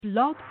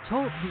Blog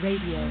Talk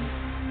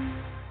Radio.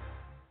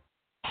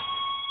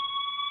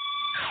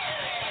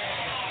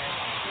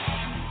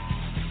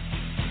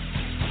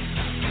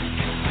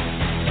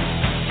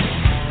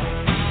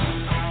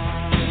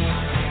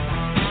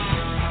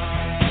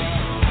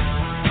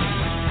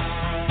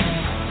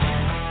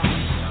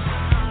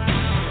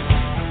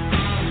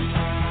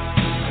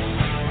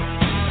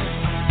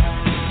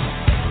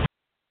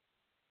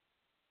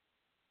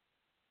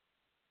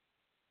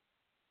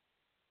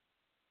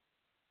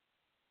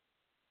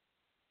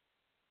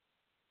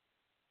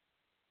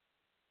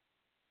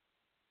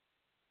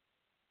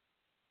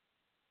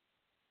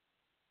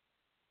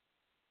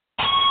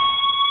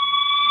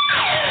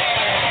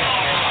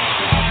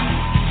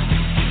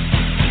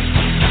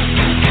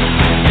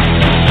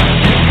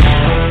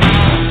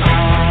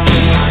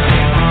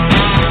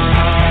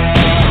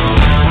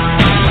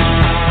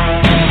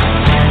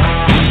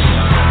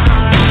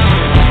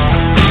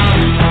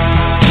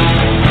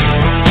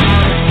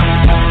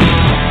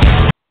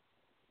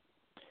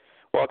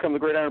 Welcome to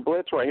Gridiron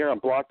Blitz right here on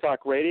Blog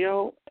Talk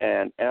Radio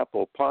and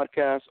Apple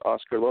Podcasts.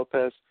 Oscar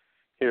Lopez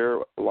here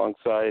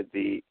alongside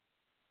the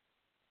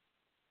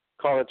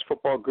college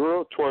football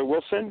guru, Troy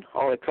Wilson.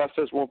 Ollie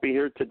Custis won't be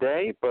here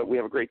today, but we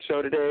have a great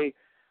show today.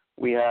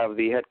 We have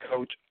the head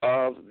coach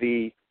of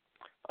the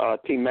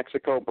Team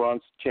Mexico,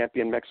 bronze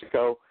champion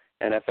Mexico,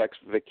 and FX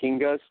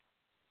Vikingas,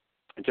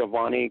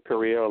 Giovanni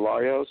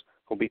Carrillo-Larios,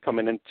 who will be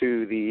coming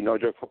into the No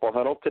Joke Football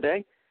Huddle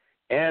today.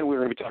 And we're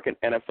going to be talking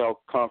NFL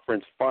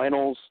Conference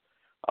Finals.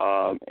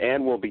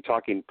 And we'll be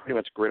talking pretty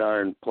much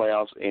Gridiron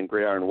playoffs in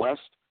Gridiron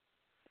West,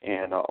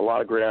 and a lot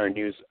of Gridiron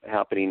news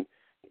happening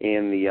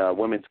in the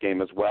women's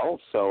game as well.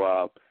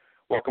 So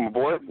welcome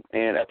aboard,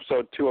 and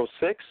episode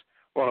 206.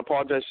 I want to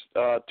apologize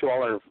to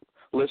all our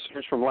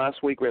listeners from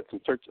last week. We had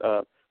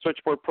some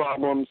switchboard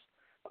problems.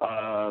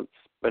 It's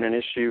been an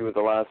issue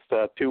the last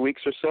 2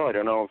 weeks or so. I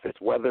don't know if it's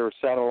weather or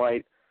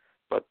satellite,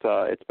 but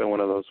it's been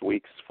one of those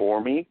weeks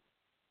for me.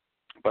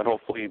 But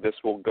hopefully this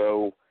will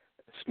go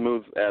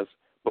smooth as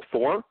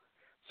before.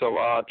 So,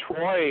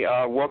 Troy,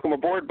 welcome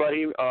aboard,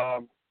 buddy.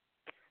 Kind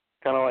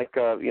of like,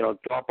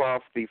 drop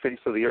off the face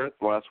of the earth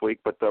last week,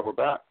 but we're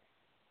back.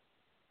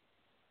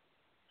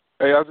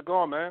 Hey, how's it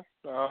going, man?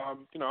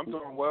 I'm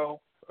doing well.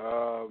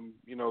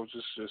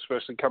 Just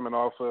especially coming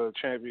off a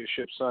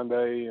championship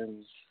Sunday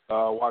and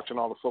watching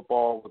all the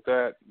football with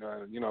that.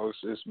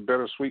 It's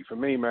bittersweet for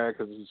me, man,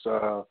 because it's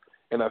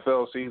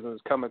NFL season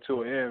is coming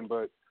to an end,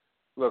 but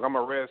look, I'm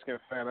a Redskin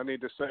fan. I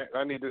need this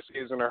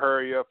season to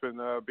hurry up and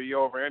be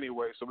over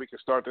anyway, so we can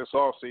start this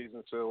off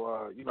season.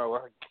 So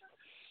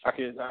I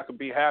can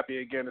be happy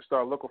again and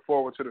start looking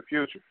forward to the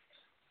future.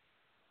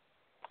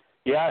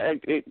 Yeah,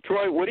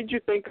 Troy, what did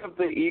you think of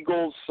the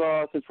Eagles?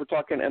 Since we're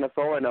talking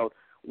NFL right now,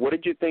 what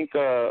did you think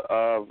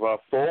of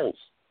Foles?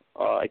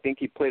 I think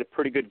he played a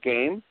pretty good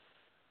game.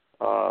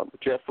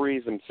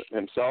 Jeffries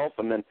himself,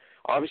 and then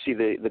obviously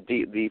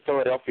the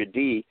Philadelphia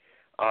D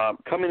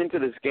coming into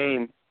this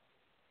game.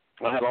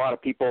 I had a lot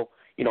of people,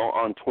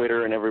 on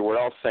Twitter and everywhere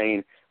else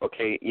saying,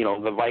 okay,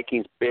 the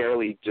Vikings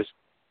barely just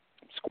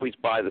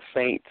squeezed by the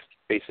Saints,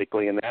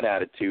 basically, in that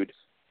attitude.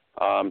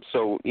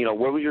 So,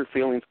 what were your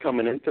feelings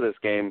coming into this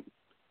game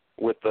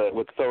with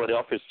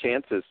Philadelphia's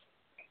chances?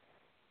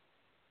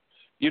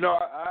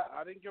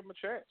 I didn't give him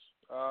a chance.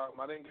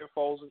 I didn't give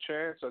Foles a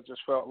chance. I just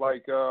felt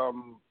like,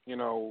 from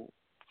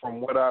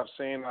what I've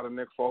seen out of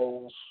Nick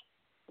Foles,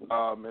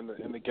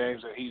 in the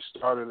games that he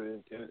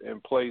started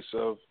in place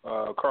of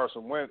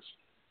Carson Wentz,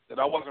 that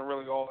I wasn't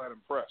really all that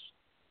impressed.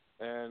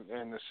 And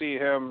to see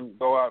him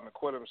go out and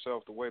acquit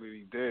himself the way that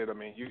he did, I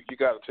mean, you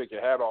got to take your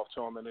hat off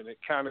to him. And then it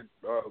kind of,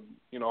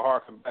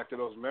 harkened back to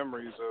those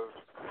memories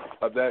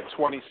of that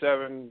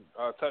 27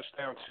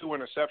 touchdown, 2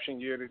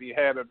 interception year that he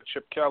had under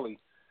Chip Kelly.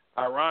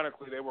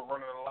 Ironically, they were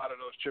running a lot of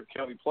those Chip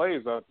Kelly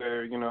plays out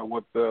there,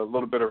 with a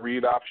little bit of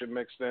read option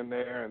mixed in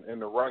there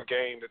and the run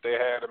game that they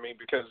had. I mean,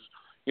 because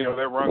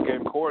their run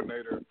game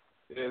coordinator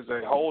is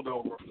a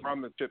holdover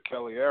from the Chip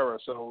Kelly era.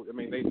 So, I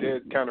mean, they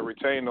did kind of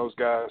retain those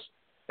guys.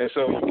 And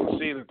so you can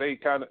see that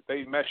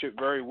they mesh it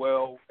very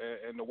well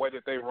in the way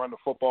that they run the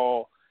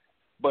football.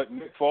 But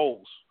Nick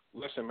Foles,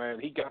 listen, man,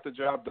 he got the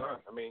job done.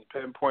 I mean,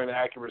 pinpoint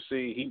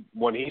accuracy.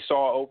 When he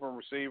saw open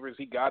receivers,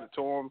 he got it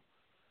to him.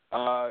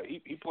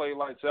 He played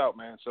lights out,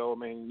 man. So, I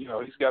mean,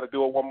 he's got to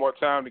do it one more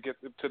time to get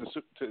them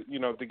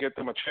to get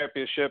them a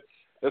championship.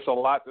 It's a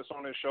lot that's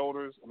on his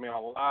shoulders. I mean, a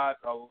lot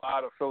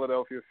of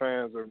Philadelphia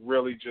fans are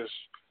really just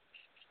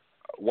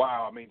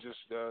wow. I mean, just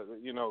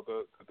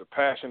the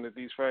passion that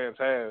these fans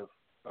have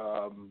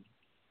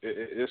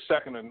is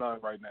second to none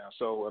right now.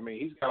 So, I mean,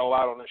 he's got a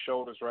lot on his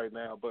shoulders right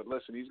now. But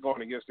listen, he's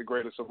going against the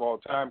greatest of all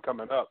time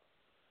coming up,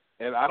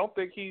 and I don't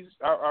think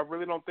I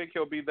really don't think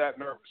he'll be that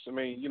nervous. I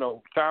mean,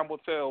 time will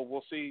tell.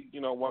 We'll see.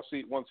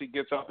 Once he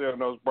gets out there in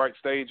those bright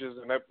stages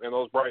and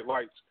those bright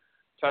lights,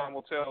 time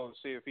will tell and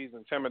see if he's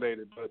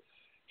intimidated. But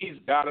he's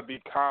got to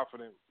be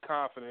confident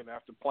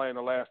after playing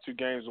the last 2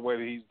 games the way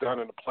that he's done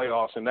in the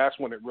playoffs, and that's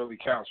when it really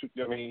counts.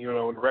 I mean, in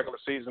the regular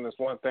season it's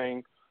one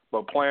thing,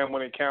 but playing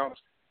when it counts,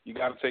 you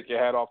got to take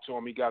your hat off to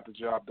him. He got the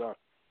job done.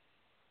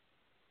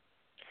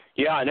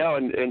 Yeah, I know,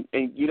 and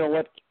you know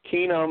what,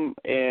 Keenum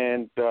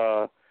and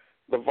the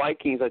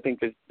Vikings, I think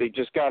that they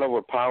just got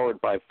overpowered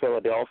by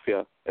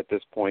Philadelphia at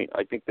this point.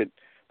 I think that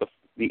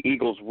the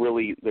Eagles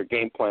really, their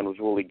game plan was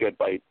really good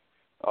by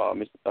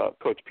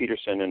Coach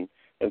Peterson,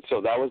 and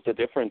so that was the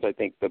difference. I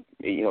think the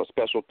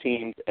special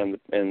teams and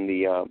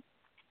the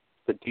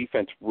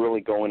defense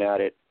really going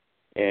at it,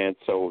 and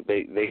so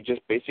they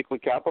just basically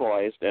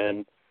capitalized,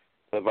 and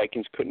the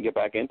Vikings couldn't get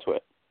back into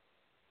it.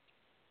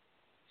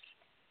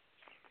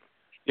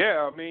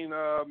 Yeah, I mean,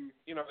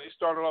 they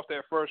started off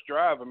that first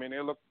drive. I mean, they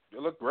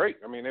looked great.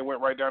 I mean, they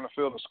went right down the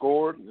field and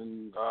scored,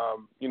 and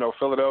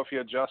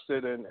Philadelphia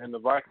adjusted, and the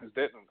Vikings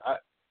didn't. A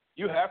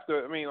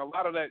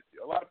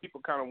lot of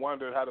people kind of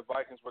wondered how the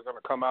Vikings were going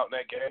to come out in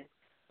that game.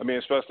 I mean,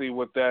 especially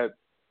with that,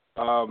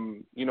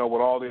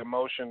 with all the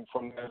emotion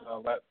from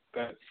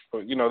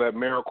that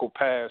miracle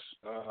pass,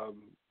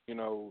 in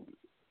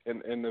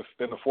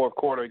the fourth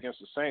quarter against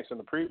the Saints in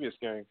the previous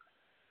game.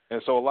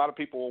 And so a lot of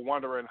people were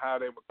wondering how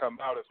they would come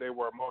out if they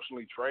were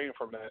emotionally drained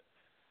from that.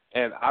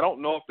 And I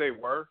don't know if they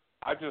were.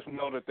 I just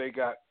know that they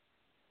got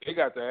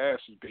their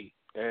asses beat,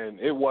 and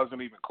it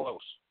wasn't even close.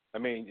 I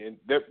mean,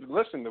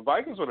 listen, the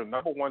Vikings were the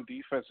number one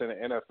defense in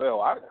the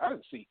NFL. I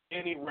didn't see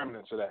any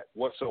remnants of that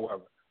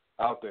whatsoever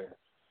out there.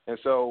 And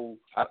so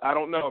I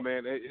don't know,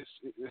 man.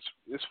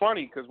 It's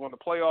funny because when the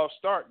playoffs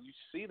start, you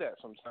see that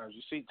sometimes.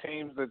 You see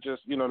teams that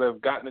just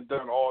they've gotten it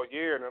done all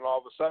year, and then all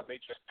of a sudden they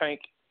just tank.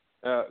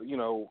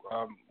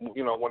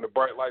 When the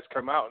bright lights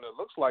come out, and it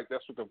looks like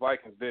that's what the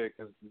Vikings did,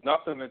 because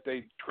nothing that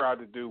they tried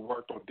to do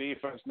worked on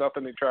defense,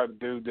 nothing they tried to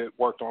do that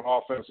worked on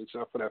offense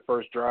except for that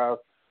first drive.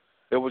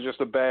 It was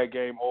just a bad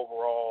game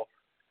overall,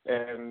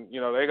 and they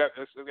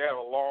have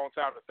a long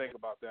time to think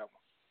about that one.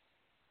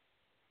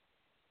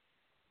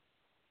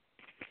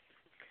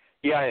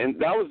 Yeah, and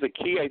that was the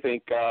key, I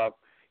think,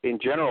 in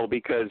general,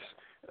 because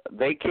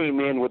they came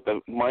in with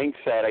the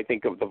mindset. I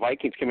think the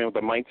Vikings came in with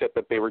the mindset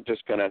that they were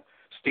just going to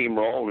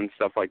steamroll and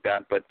stuff like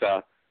that, but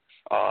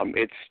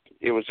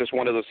it was just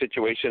one of those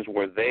situations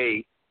where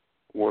they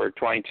were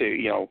trying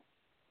to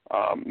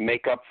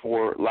make up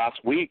for last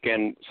week,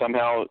 and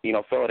somehow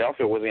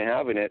Philadelphia wasn't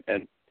having it,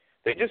 and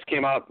they just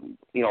came out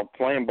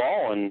playing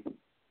ball, and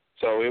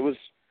so it was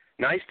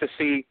nice to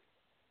see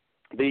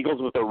the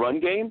Eagles with the run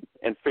game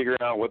and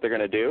figuring out what they're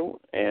going to do,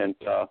 and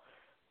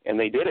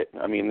they did it.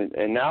 I mean,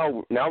 and now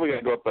we got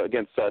to go up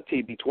against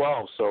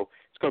TB12, so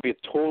it's going to be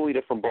a totally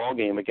different ball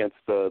game against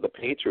the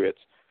Patriots.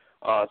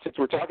 Since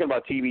we're talking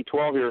about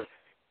TB12 here,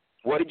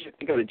 what did you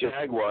think of the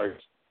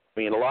Jaguars? I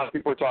mean, a lot of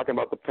people are talking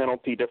about the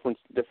penalty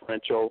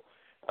differential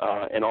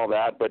and all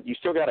that, but you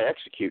still got to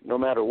execute no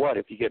matter what.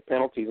 If you get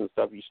penalties and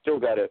stuff, you still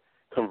got to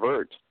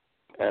convert.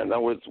 And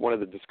that was one of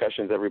the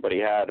discussions everybody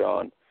had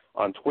on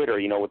Twitter,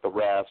 with the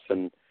refs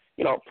and,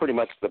 pretty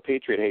much the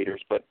Patriot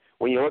haters. But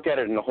when you look at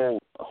it in a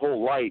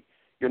whole light,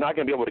 you're not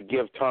going to be able to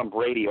give Tom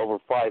Brady over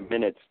 5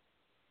 minutes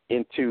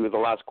into the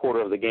last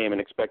quarter of the game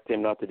and expect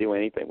him not to do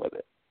anything with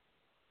it.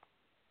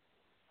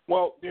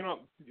 Well, the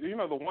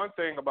one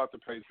thing about the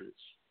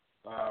Patriots,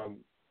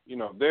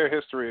 their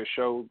history has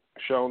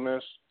shown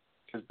this,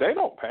 is they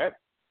don't panic.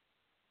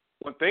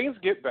 When things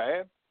get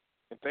bad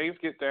and things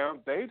get down,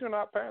 they do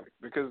not panic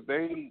because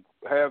they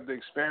have the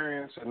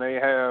experience and they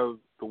have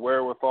the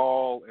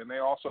wherewithal, and they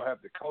also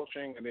have the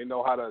coaching, and they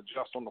know how to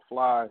adjust on the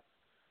fly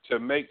to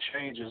make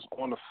changes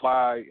on the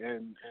fly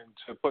and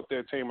to put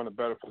their team in a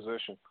better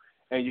position.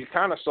 And you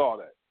kind of saw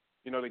that.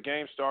 The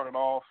game started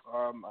off,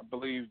 I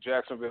believe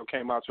Jacksonville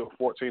came out to a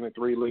 14-3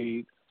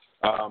 lead.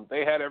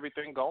 They had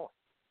everything going.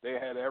 They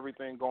had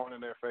everything going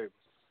in their favor.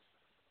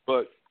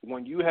 But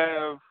when you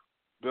have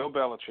Bill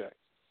Belichick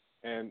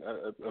and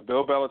a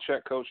Bill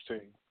Belichick coach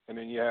team, and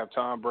then you have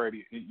Tom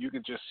Brady, you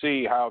could just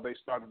see how they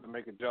started to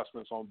make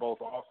adjustments on both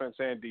offense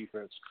and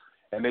defense,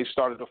 and they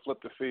started to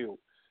flip the field.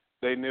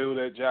 They knew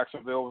that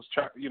Jacksonville was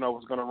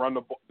going to run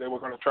the. They were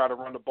going to try to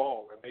run the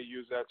ball, and they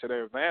used that to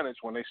their advantage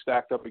when they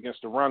stacked up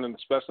against the run, and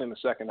especially in the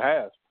second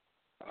half.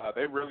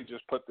 They really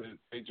just put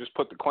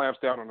the clamps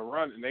down on the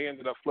run, and they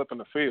ended up flipping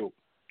the field.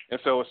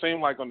 And so it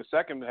seemed like on the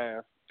second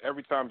half,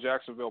 every time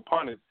Jacksonville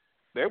punted,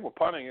 they were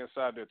punting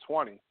inside their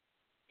 20,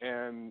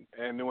 and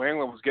New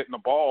England was getting the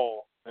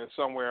ball and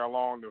somewhere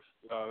along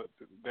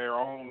their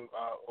own,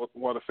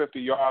 the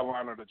 50-yard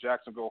line or the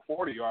Jacksonville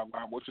 40-yard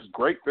line, which is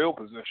great field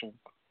position,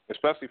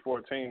 especially for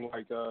a team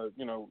like the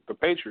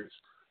Patriots.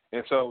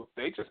 And so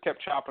they just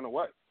kept chopping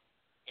away,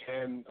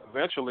 and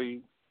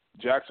eventually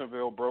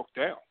Jacksonville broke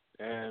down.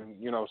 And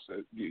you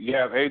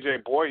have A.J.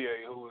 Boye,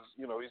 who is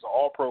he's an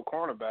All-Pro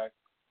cornerback,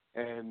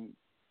 and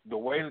the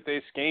way that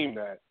they schemed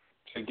that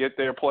to get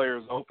their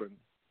players open.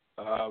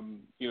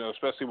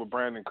 Especially with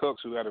Brandon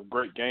Cooks, who had a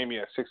great game. He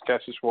had 6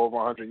 catches for over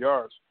 100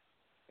 yards.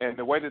 And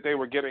the way that they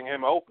were getting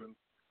him open,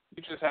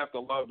 you just have to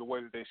love the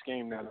way that they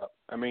schemed that up.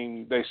 I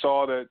mean, they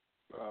saw that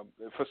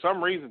for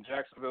some reason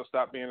Jacksonville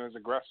stopped being as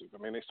aggressive.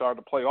 I mean, they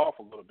started to play off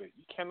a little bit.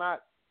 You can't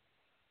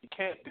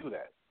do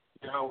that,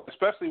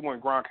 especially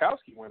when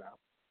Gronkowski went out.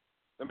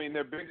 I mean,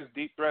 their biggest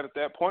deep threat at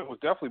that point was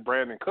definitely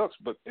Brandon Cooks,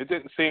 but it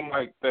didn't seem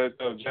like that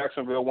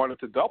Jacksonville wanted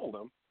to double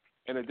them.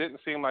 and it didn't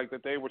seem like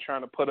that they were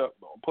trying to put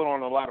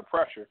on a lot of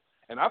pressure.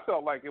 And I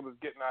felt like it was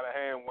getting out of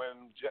hand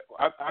when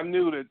I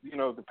knew that,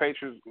 the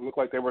Patriots looked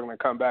like they were going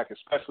to come back,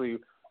 especially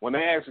when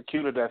they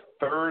executed that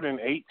 3rd and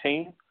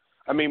 18.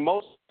 I mean,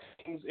 most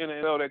teams in the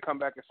NFL, they come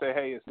back and say,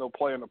 hey, it's no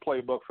play in the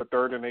playbook for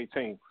 3rd and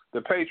 18.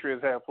 The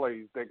Patriots have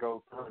plays that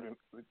go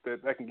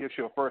that can get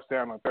you a first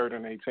down on 3rd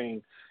and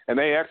 18, and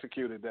they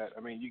executed that.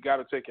 I mean, you got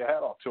to take your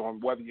hat off to them,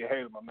 whether you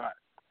hate them or not.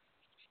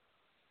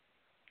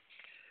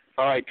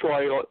 All right,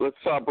 Troy,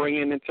 let's bring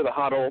in into the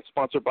huddle,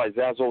 sponsored by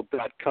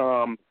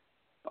Zazzle.com,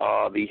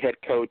 the head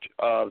coach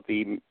of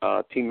the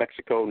Team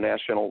Mexico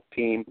national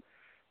team,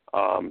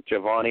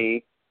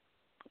 Giovanni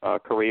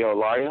Carrillo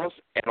Larios,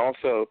 and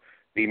also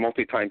the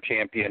multi-time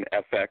champion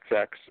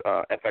FXF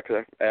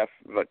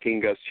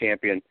Vikingas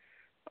champion.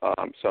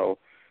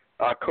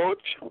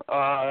 Coach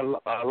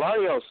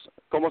Larios,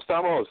 ¿cómo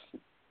estamos?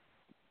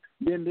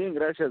 Bien,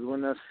 gracias.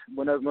 Buenas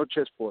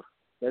noches.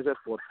 Gracias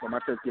por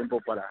tomarte el tiempo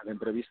para la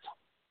entrevista.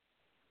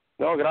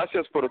 No,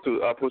 gracias por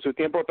su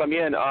tiempo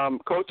también.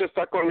 Coach,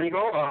 está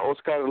conmigo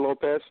Oscar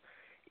López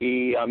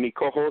y mi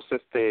co-host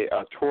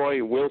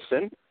Troy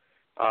Wilson.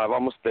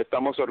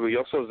 Estamos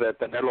orgullosos de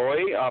tenerlo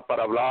hoy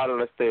para hablar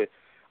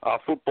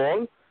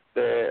fútbol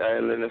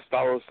en los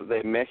Estados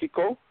de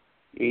México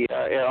y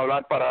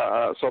hablar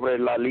sobre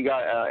la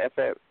Liga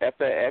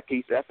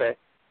FXF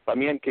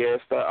también, que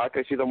ha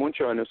crecido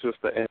mucho en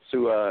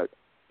su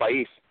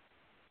país.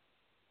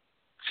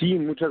 Sí,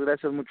 muchas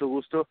gracias, mucho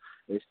gusto.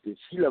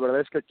 Sí, la verdad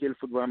es que aquí el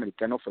fútbol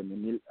americano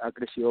femenil ha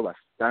crecido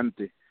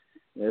bastante.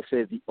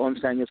 Hace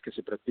 11 años que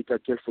se practica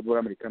aquí el fútbol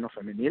americano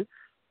femenil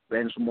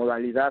en su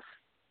modalidad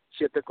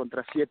 7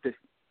 contra 7.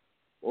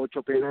 8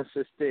 apenas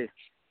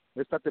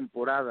esta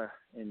temporada,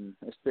 en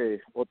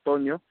este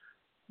otoño,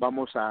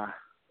 vamos a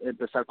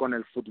empezar con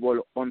el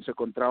fútbol 11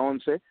 contra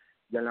 11,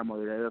 ya en la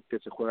modalidad que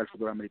se juega el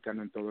fútbol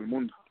americano en todo el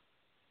mundo.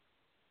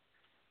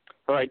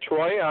 All right,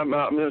 Troy, I'm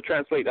going to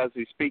translate as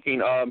he's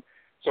speaking.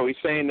 So he's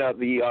saying that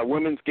the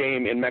women's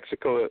game in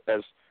Mexico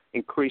has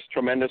increased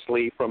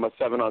tremendously from a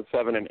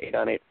 7-on-7 and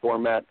 8-on-8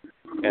 format,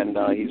 and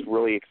he's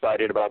really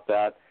excited about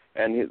that.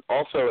 And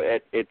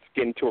it's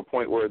getting to a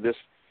point where this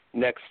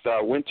next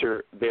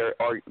winter they're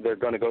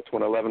going to go to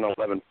an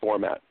 11-on-11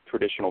 format,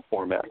 traditional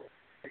format.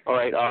 All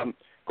right,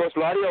 Coach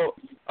Lario,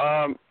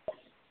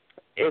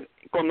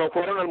 cuando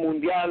fueron al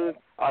Mundial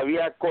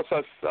había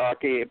cosas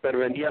que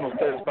prevenían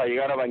ustedes para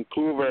llegar a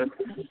Vancouver,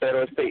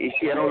 pero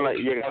hicieron la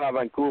llegada a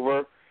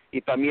Vancouver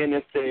y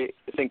también se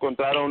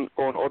encontraron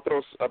con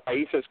otros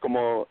países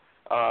como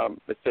a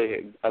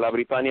la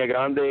Britania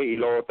Grande y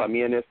luego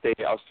también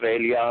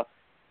Australia.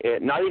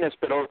 Nadie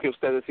esperó que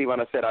ustedes iban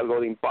a hacer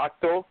algo de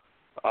impacto,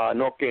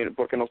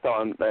 porque no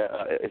estaban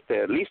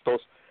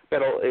listos,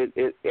 pero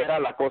era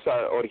la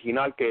cosa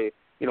original que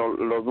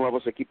los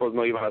nuevos equipos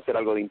no iban a hacer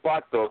algo de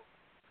impacto.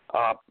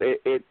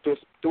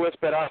 ¿Tú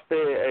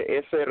esperaste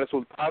ese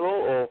resultado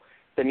o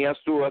tenías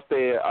tú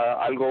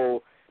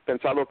algo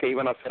pensado que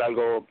iban a hacer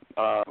algo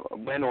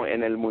bueno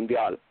en el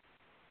Mundial?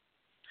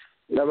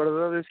 La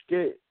verdad es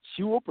que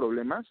sí hubo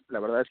problemas. La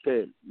verdad es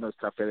que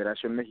nuestra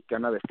Federación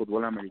Mexicana de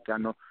Fútbol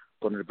Americano,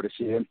 con el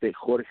presidente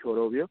Jorge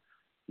Orobio,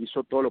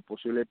 hizo todo lo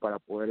posible para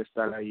poder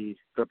estar ahí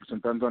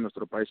representando a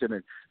nuestro país en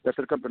el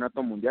tercer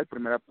campeonato mundial,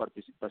 primera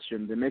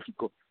participación de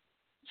México.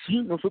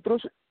 Sí,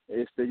 nosotros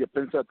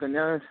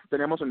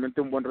teníamos en mente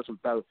un buen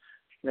resultado.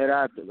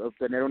 Era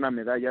obtener una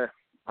medalla,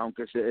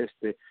 aunque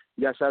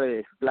ya sea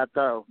de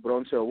plata,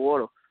 bronce o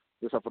oro.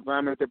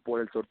 Desafortunadamente por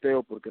el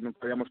sorteo, porque nunca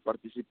habíamos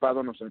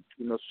participado, nos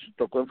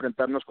tocó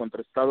enfrentarnos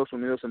contra Estados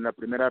Unidos en la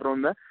primera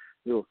ronda.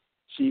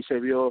 Sí se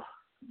vio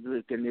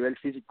que el nivel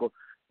físico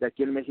de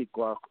aquí en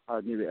México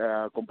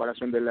a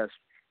comparación de las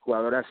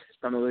jugadoras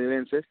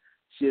estadounidenses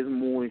sí es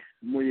muy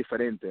muy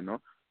diferente,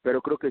 ¿no?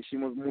 Pero creo que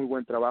hicimos muy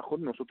buen trabajo.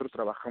 Nosotros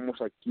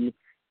trabajamos aquí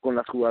con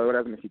las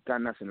jugadoras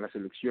mexicanas en la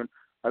selección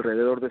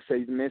alrededor de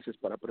 6 meses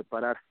para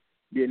preparar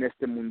bien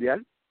este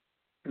mundial,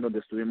 donde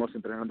estuvimos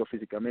entrenando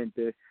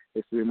físicamente,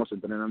 estuvimos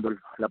entrenando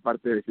la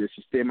parte del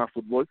sistema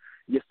fútbol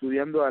y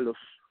estudiando a los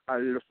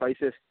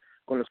países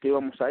con los que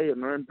íbamos a ir,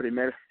 ¿no? En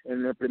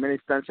primera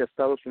instancia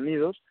Estados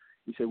Unidos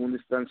y segunda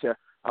instancia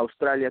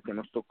Australia, que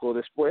nos tocó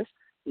después,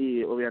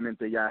 y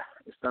obviamente ya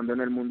estando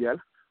en el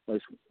mundial,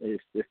 pues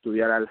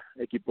estudiar al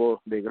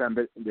equipo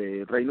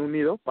de Reino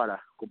Unido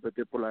para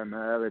competir por la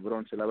medalla de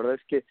bronce. La verdad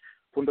es que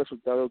fue un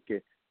resultado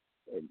que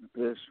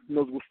pues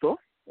nos gustó.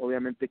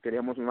 Obviamente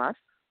queríamos más,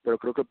 pero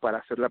creo que para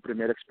hacer la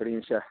primera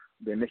experiencia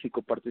de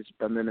México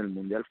participando en el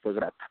mundial fue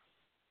grata.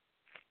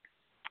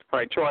 All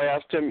right, Troy, I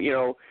asked him,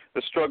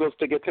 the struggles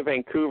to get to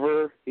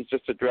Vancouver. He's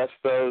just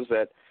addressed those.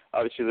 That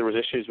obviously there was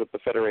issues with the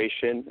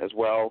federation as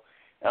well,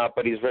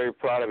 but he's very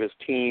proud of his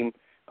team,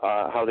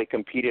 how they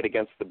competed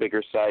against the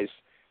bigger size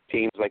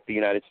teams like the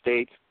United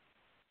States,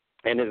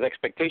 and his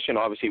expectation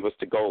obviously was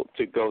to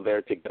go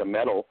there to get a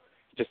medal.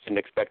 Just didn't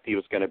expect he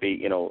was going to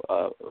be,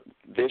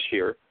 this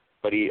year,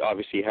 but he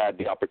obviously had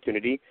the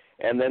opportunity,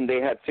 and then they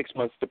had 6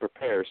 months to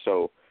prepare.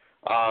 So,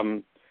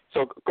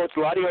 Coach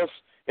Larios,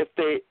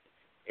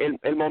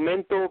 el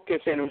momento que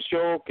se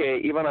anunció que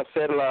iban a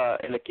hacer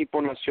el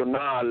equipo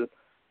nacional,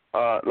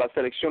 las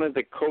selecciones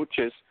de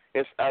coaches,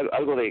 es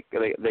algo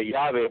de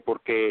llave,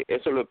 porque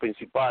eso es lo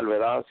principal,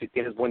 ¿verdad? Si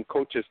tienes buen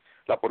coaches,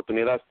 la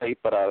oportunidad está ahí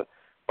para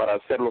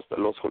hacer los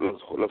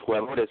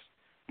jugadores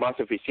más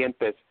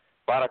eficientes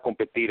para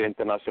competir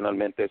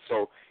internacionalmente.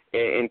 So,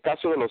 en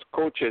caso de los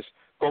coaches,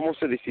 ¿cómo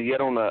se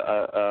decidieron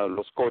a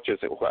los coaches?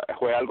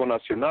 ¿Fue algo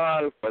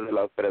nacional? ¿Fue de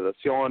la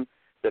federación?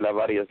 ¿De las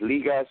varias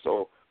ligas?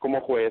 ¿O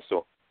cómo fue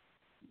eso?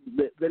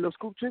 De los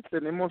coaches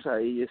tenemos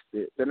ahí,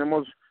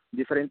 tenemos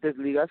diferentes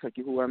ligas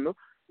aquí jugando,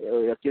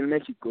 aquí en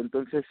México.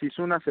 Entonces se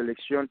hizo una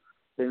selección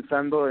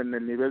pensando en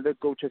el nivel de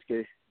coaches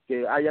que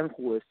hayan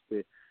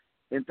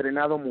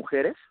entrenado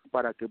mujeres,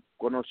 para que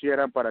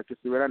conocieran, para que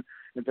estuvieran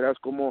enterados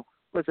cómo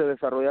pues se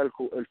desarrolla el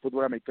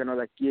fútbol americano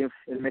de aquí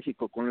en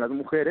México con las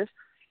mujeres,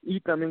 y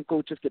también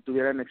coaches que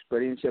tuvieran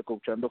experiencia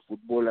coachando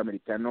fútbol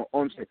americano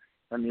 11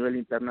 a nivel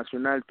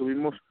internacional.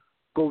 Tuvimos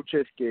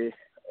coaches que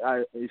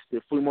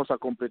fuimos a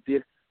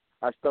competir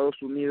a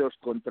Estados Unidos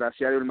contra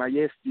Seattle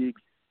Majestic,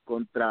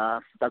 contra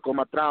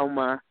Tacoma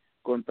Trauma,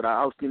 contra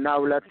Austin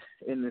Aulat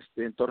en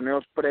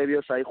torneos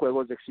previos. Hay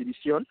juegos de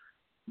exhibición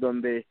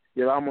donde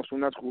llevábamos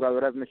unas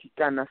jugadoras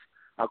mexicanas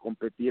a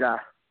competir.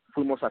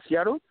 Fuimos a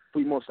Seattle,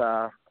 fuimos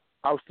a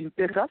Austin,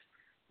 Texas,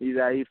 y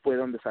de ahí fue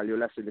donde salió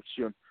la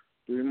selección.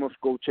 Tuvimos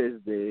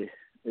coaches del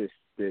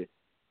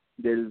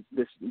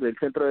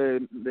centro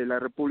de la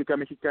República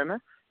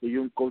Mexicana, y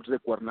un coach de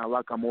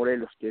Cuernavaca,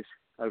 Morelos, que es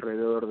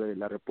alrededor de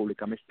la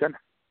República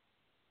Mexicana.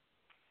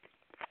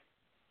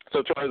 So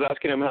I was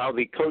asking him how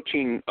the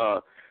coaching,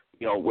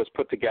 was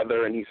put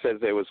together, and he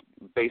says it was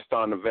based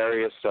on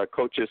various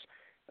coaches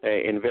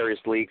in various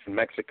leagues in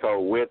Mexico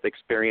with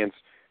experience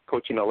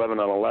coaching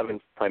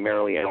 11-on-11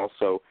 primarily, and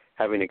also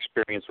having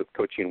experience with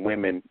coaching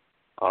women,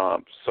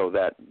 so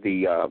that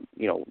the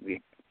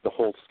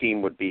whole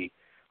scheme would be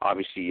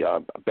obviously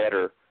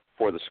better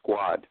for the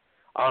squad.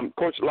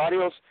 Coach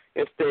Larios,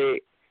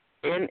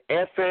 en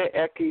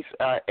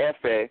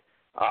FXF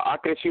ha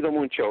crecido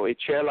mucho, y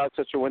Chela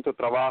ha hecho buen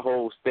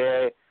trabajo,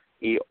 usted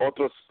y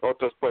otros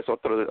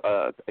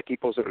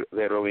equipos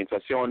de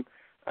reorganización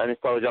han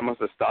estado ya más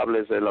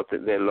estables de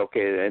lo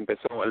que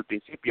empezó al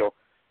principio.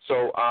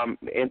 So,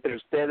 entre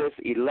ustedes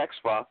y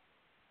Lexfa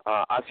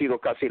ha sido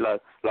casi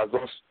las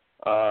dos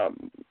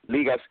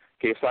ligas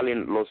que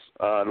salen los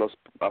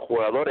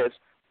jugadores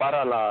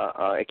para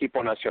la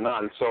equipo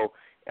nacional. So,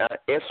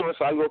 eso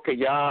es algo que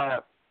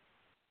ya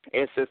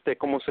es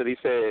 ¿cómo se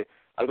dice?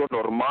 Algo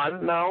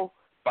normal now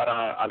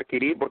para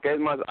adquirir, porque hay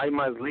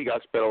más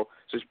ligas, pero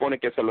se supone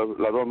que son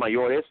las dos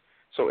mayores.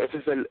 So,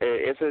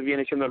 ese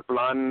viene siendo el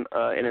plan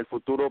en el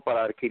futuro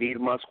para adquirir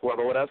más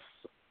jugadoras.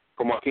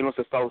 Como aquí en los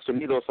Estados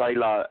Unidos hay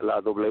la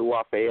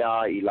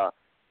WFA y la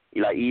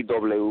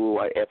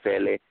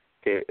IWFL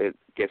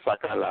que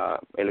saca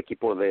el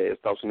equipo de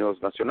Estados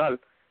Unidos nacional.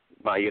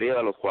 La mayoría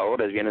de los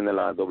jugadores vienen de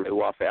la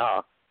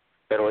WFA,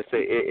 pero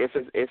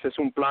ese es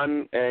un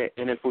plan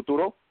en el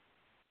futuro.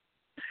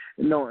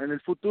 No, en el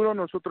futuro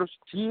nosotros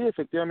sí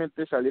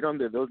efectivamente salieron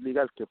de dos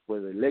ligas, que fue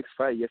del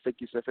EXFA y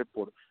FXF,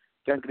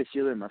 que han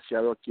crecido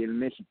demasiado aquí en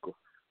México,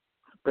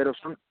 pero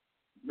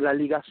la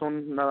liga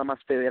son nada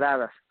más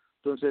federadas.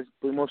 Entonces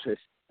pudimos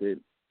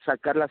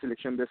sacar la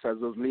selección de esas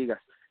dos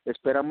ligas.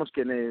 Esperamos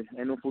que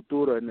en un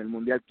futuro, en el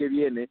mundial que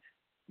viene,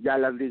 ya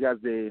las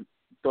ligas de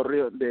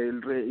Torreón,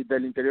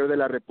 del interior de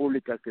la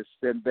República, que es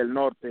del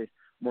norte,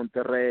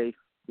 Monterrey,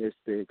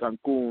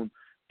 Cancún,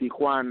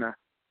 Tijuana,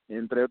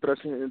 entre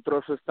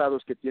otros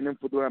estados que tienen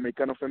fútbol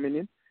americano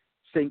femenil,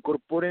 se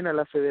incorporen a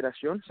la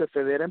federación, se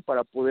federen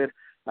para poder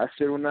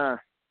hacer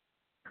una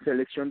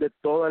selección de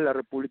toda la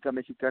República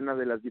Mexicana,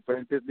 de las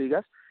diferentes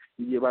ligas,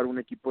 y llevar un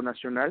equipo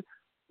nacional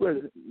pues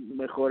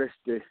mejor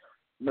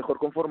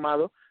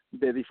conformado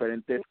de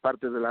diferentes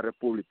partes de la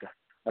República.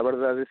 La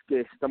verdad es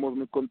que estamos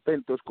muy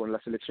contentos con la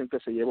selección que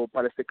se llevó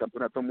para este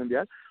campeonato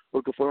mundial,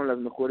 porque fueron las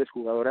mejores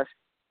jugadoras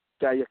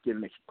que hay aquí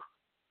en México.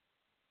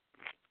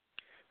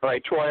 All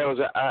right, Troy, I was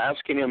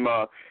asking him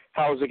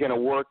how is it going to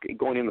work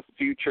going in the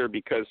future,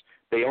 because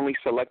they only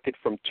selected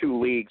from two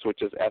leagues,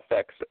 which is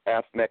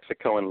FXF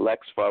Mexico and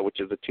Lexfa, which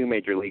is the two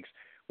major leagues,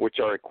 which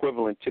are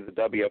equivalent to the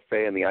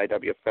WFA and the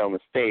IWFL in the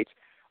States.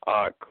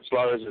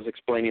 Slaughter is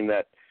explaining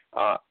that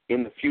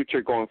in the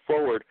future going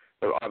forward,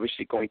 they're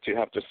obviously going to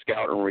have to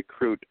scout and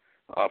recruit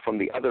from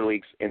the other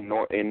leagues in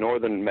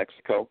northern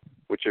Mexico,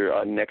 which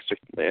are next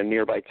to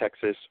nearby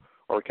Texas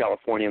or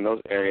California, in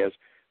those areas,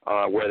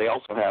 where they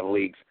also have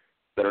leagues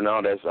that are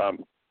not as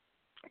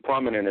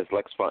prominent as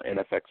Lexfa and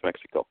FX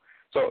Mexico.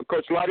 So,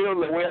 Coach Lario,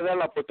 le voy a dar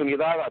la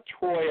oportunidad a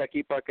Troy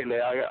aquí para que le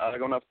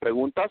haga unas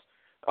preguntas.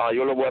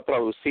 Yo lo voy a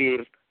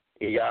traducir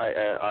y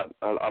ya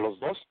a los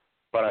dos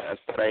para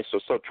estar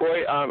eso. So,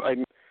 Troy,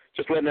 I'm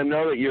just letting him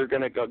know that you're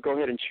going to go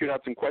ahead and shoot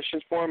out some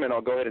questions for him, and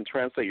I'll go ahead and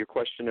translate your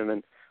question, and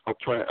then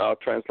I'll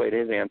translate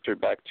his answer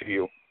back to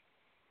you.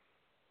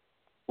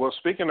 Well,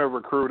 speaking of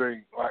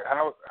recruiting, like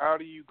how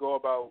do you go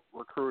about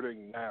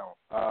recruiting now?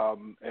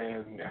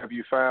 And have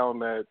you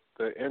found that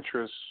the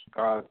interest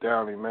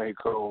down in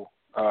Mexico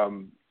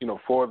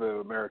for the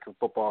American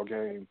football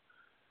game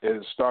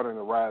is starting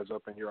to rise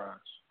up in your eyes?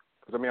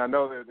 Because, I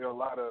know there are a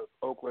lot of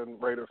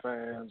Oakland Raider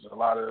fans, a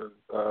lot of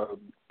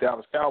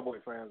Dallas Cowboy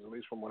fans, at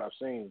least from what I've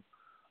seen.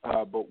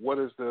 But what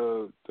is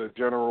the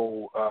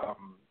general,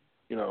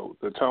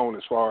 the tone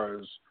as far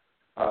as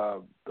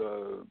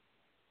the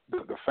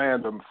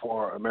fandom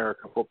for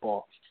American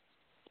football?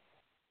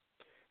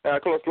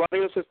 Con los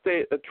Lions,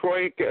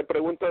 Troy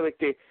pregunta de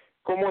que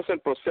cómo es el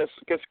proceso,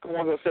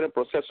 cómo va a ser el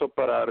proceso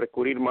para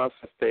recurrir más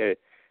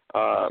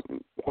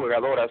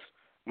jugadoras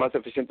más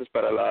eficientes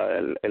para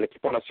el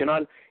equipo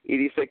nacional, y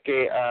dice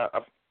que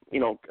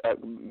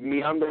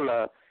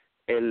mirando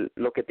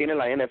lo que tiene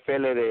la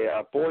NFL de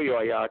apoyo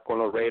allá con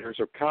los Raiders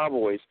o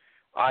Cowboys,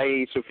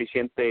 hay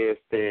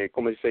suficiente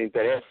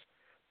interés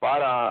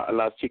para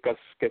las chicas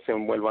que se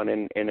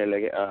envuelvan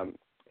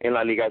en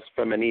la liga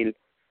femenil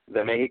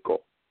de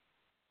México.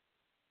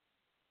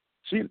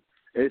 Sí,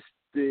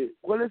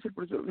 ¿cuál es el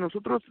proceso?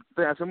 Nosotros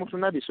hacemos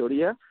una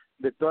visoría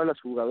de todas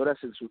las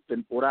jugadoras en sus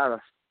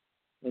temporadas.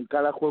 En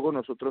cada juego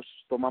nosotros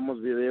tomamos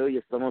video y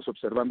estamos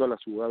observando a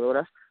las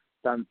jugadoras,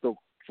 tanto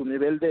su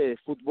nivel de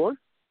fútbol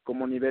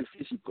como nivel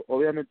físico.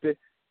 Obviamente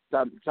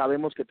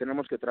sabemos que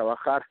tenemos que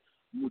trabajar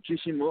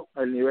muchísimo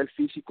el nivel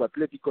físico,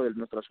 atlético de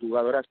nuestras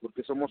jugadoras,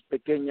 porque somos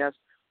pequeñas,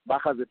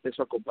 bajas de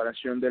peso a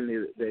comparación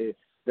de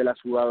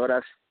las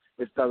jugadoras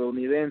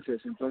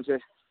estadounidenses.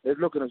 Entonces es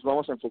lo que nos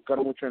vamos a enfocar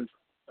mucho en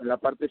la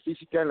parte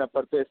física, en la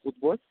parte de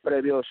fútbol,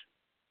 previas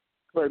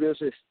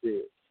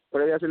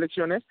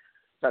elecciones,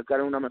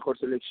 sacar una mejor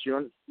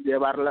selección,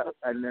 llevarla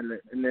en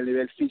el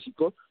nivel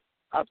físico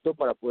apto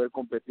para poder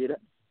competir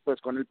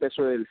pues con el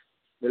peso de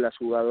las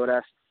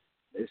jugadoras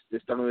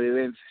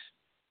estadounidenses,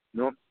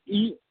 ¿no?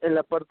 Y en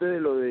la parte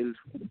de lo del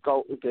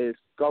que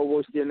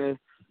Cowboys tiene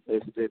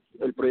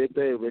el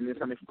proyecto de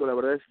venir a México, la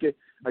verdad es que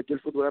aquí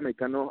el fútbol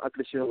americano ha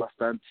crecido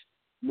bastante.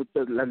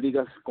 Muchas las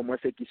ligas como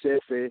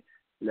FXF,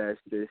 las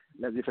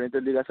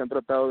diferentes ligas han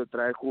tratado de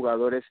traer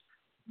jugadores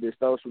de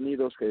Estados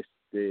Unidos,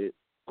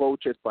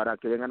 coaches para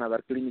que vengan a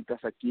dar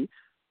clínicas aquí,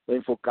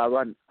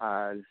 enfocado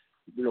a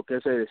lo que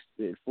es el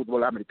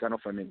fútbol americano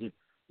femenino,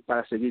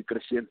 para seguir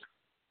creciendo.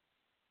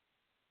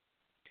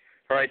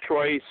 All right,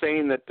 Troy,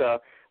 saying that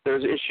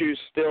there's issues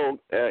still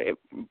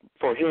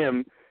for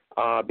him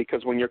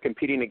because when you're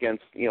competing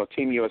against,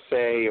 Team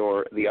USA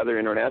or the other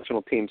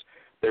international teams,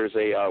 there's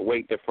a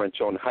weight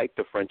differential and height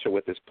differential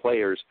with his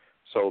players.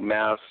 So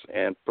mass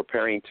and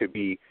preparing to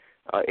be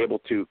able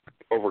to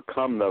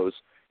overcome those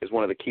is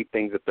one of the key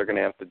things that they're going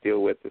to have to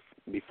deal with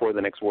before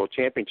the next World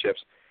Championships.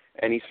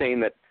 And he's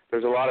saying that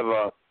there's a lot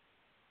of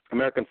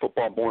American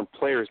football-born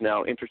players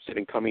now interested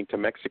in coming to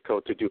Mexico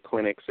to do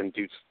clinics and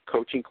do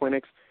coaching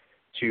clinics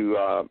to,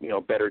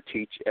 better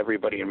teach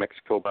everybody in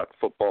Mexico about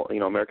football,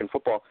 American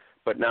football,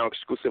 but now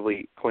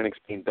exclusively clinics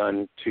being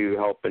done to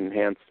help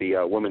enhance the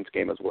women's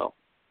game as well.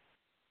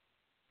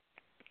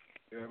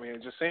 Yeah,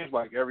 it just seems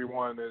like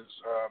everyone is,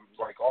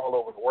 all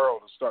over the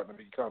world is starting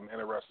to become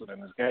interested in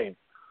this game.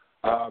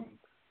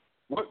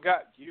 What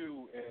got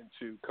you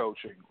into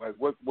coaching?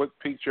 What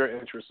piqued your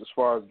interest as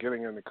far as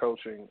getting into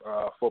coaching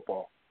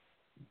football?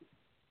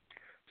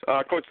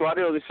 Coach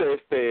Lario dice,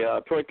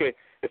 Troy, que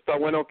está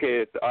bueno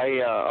que hay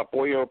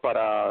apoyo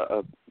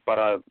para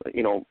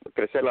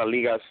crecer las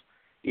ligas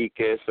y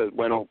que eso es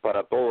bueno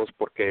para todos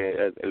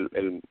porque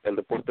el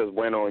deporte es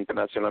bueno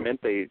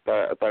internacionalmente y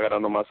está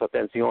agarrando más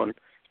atención,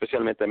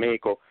 especialmente en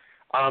México.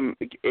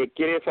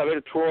 Quiere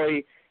saber,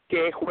 Troy,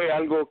 ¿qué fue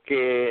algo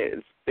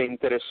que te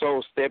interesó a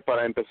usted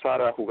para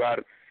empezar a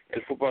jugar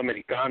el fútbol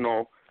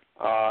americano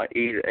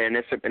y en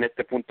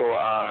este punto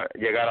a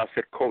llegar a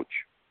ser coach?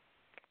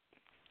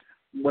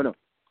 Bueno,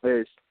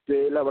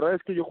 la verdad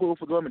es que yo juego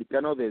fútbol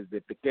americano desde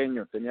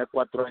pequeño. Tenía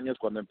 4 años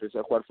cuando empecé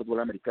a jugar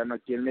fútbol americano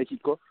aquí en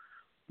México.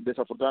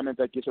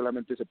 Desafortunadamente aquí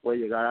solamente se puede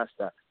llegar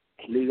hasta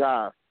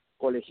liga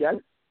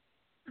colegial,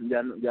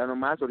 ya no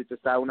más. Ahorita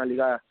está una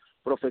liga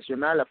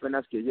profesional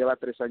apenas que lleva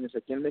 3 años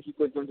aquí en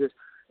México. Entonces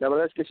la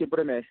verdad es que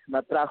siempre me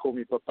atrajo.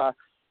 Mi papá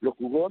lo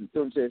jugó,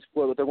 entonces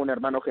tengo un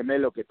hermano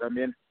gemelo que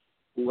también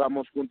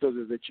jugamos juntos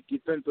desde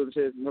chiquito.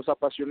 Entonces nos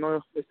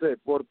apasionó este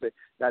deporte,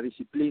 la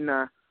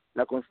disciplina,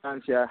 la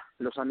constancia,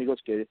 los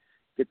amigos que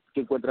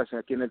encuentras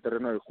aquí en el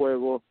terreno del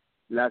juego,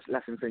 las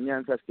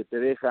enseñanzas que te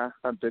deja,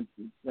 tanto en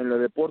lo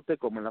deporte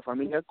como en la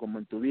familia, como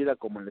en tu vida,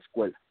 como en la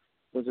escuela.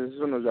 Entonces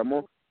eso nos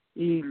llamó.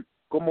 Y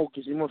cómo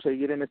quisimos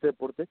seguir en este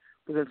deporte,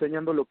 pues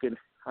enseñando lo que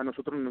a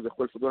nosotros nos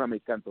dejó el fútbol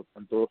americano,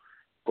 tanto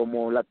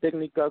como la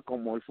técnica,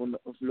 como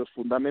los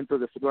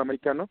fundamentos del fútbol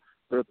americano,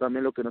 pero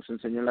también lo que nos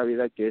enseñó en la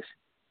vida, que es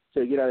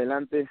seguir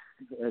adelante,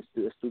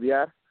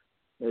 estudiar,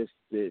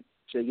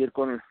 seguir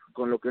con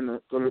lo que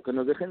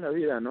nos deja en la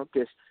vida, ¿no?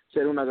 Que es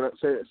ser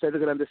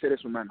grandes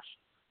seres humanos.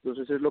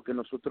 Entonces es lo que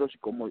nosotros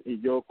y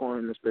yo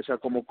en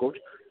especial como coach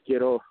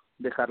quiero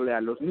dejarle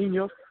a los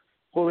niños,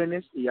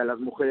 jóvenes y a las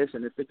mujeres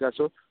en este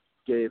caso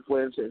que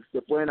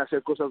pueden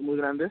hacer cosas muy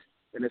grandes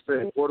en este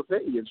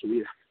deporte y en su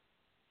vida.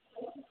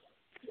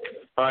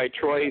 All right,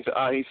 Troy,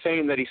 he's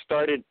saying that he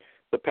started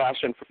the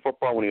passion for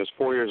football when he was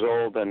 4 years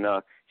old, and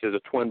He has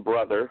a twin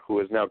brother who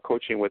is now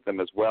coaching with them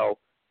as well,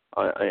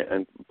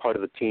 and part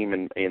of the team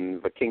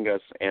in Vikingas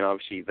and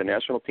obviously the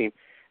national team.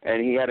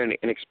 And he had an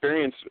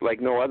experience like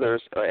no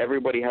others.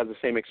 Everybody has the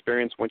same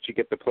experience once you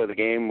get to play the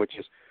game, which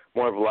is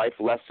more of life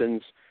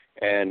lessons,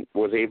 and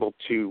was able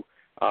to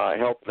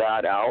help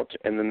that out.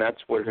 And then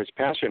that's where his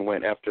passion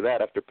went after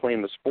that, after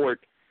playing the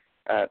sport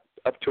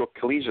up to a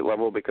collegiate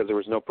level, because there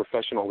was no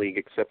professional league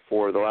except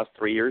for the last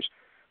 3 years.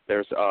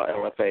 There's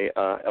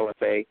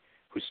LFA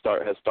who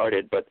has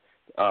started, but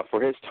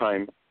for his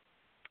time,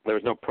 there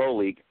was no pro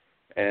league,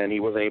 and he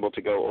wasn't able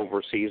to go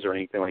overseas or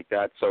anything like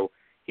that. So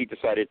he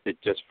decided to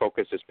just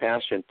focus his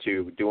passion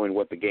to doing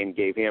what the game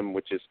gave him,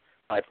 which is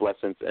life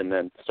lessons, and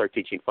then start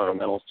teaching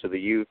fundamentals to the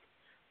youth,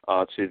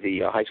 to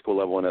the high school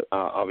level, and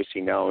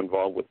obviously now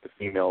involved with the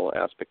female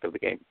aspect of the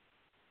game.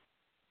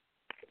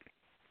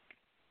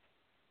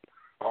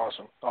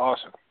 Awesome.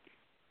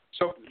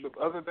 So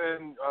other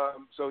than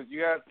so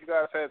you guys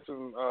had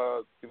some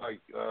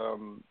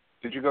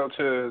did you go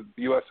to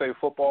USA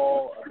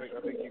football? I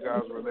think you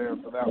guys were there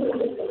for that one.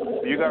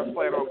 Do you guys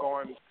plan on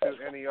going to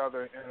any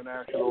other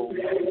international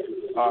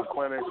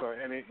clinics or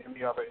any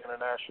other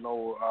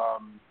international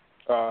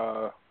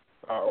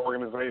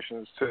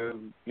organizations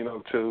to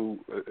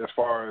as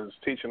far as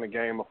teaching the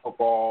game of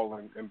football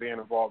and being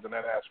involved in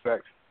that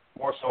aspect?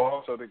 More so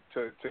also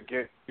to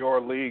get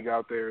your league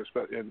out there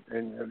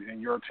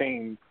in your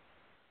team,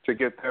 to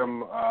get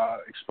them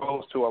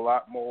exposed to a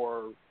lot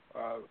more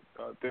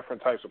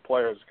different types of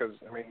players, because,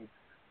 I mean,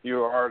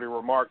 you already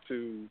remarked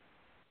to,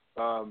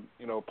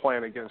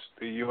 playing against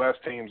the U.S.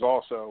 teams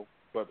also,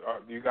 but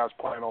do you guys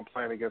plan on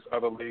playing against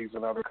other leagues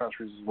in other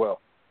countries as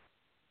well?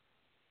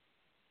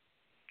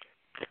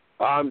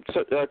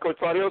 Coach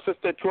Barrios,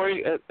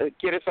 Troy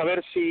quiere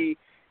saber si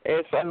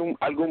es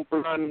algún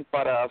plan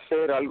para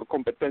hacer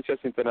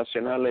competencias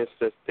internacionales,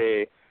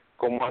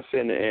 como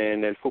hacen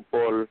en el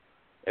fútbol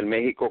en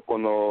México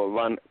cuando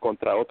van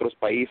contra otros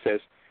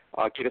países.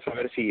 Quiere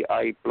saber si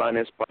hay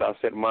planes para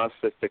hacer más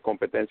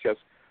competencias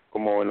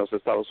como en los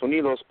Estados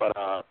Unidos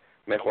para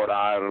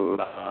mejorar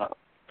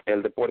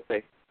el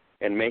deporte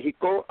en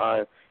México.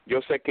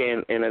 Yo sé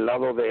que en el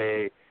lado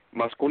de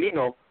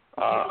masculino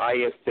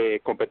hay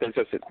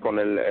competencias con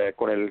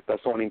el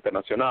tazón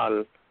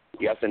internacional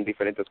y hacen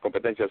diferentes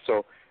competencias.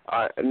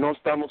 No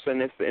estamos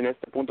en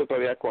este punto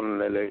todavía con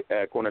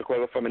el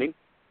juego femenil.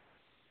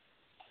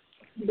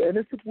 En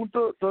este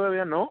punto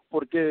todavía no,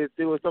 porque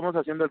estamos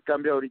haciendo el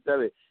cambio ahorita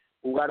de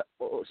jugar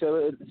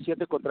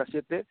 7 contra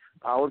 7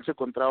 a 11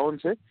 contra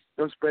 11,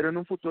 entonces, pero en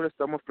un futuro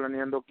estamos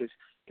planeando que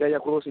haya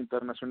juegos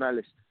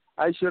internacionales.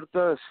 Hay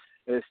ciertas,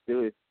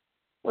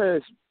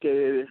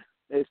 que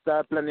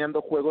está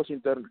planeando juegos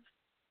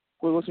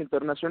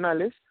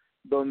internacionales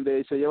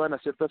donde se llevan a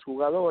ciertas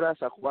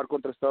jugadoras a jugar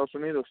contra Estados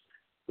Unidos.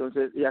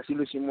 Entonces, y así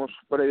lo hicimos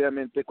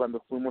previamente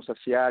cuando fuimos a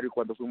Seattle y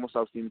cuando fuimos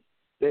a Austin,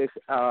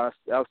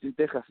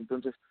 Texas.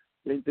 Entonces,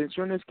 la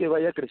intención es que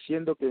vaya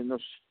creciendo, que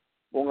nos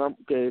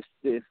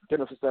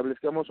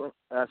establezcamos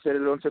a hacer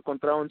el 11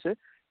 contra 11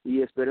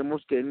 y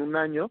esperemos que en un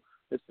año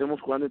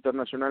estemos jugando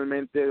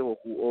internacionalmente o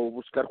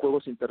buscar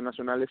juegos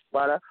internacionales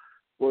para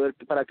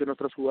que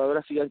nuestras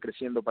jugadoras sigan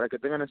creciendo, para que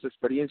tengan esa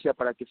experiencia,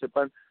 para que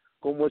sepan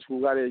cómo es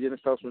jugar allí en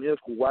Estados Unidos,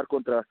 jugar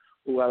contra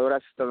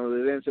jugadoras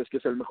estadounidenses, que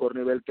es el mejor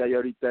nivel que hay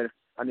ahorita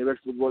a nivel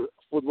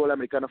fútbol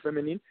americano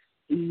femenil,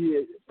 y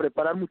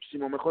preparar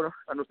muchísimo mejor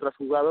a nuestras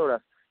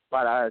jugadoras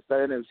para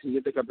estar en el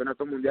siguiente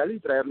campeonato mundial y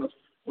traernos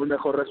un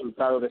mejor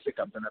resultado de ese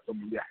campeonato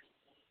mundial.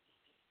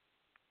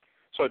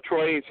 So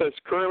Troy says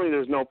currently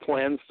there's no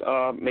plans,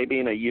 maybe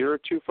in a year or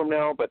two from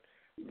now, but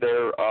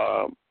their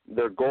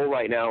goal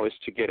right now is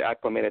to get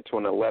acclimated to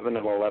an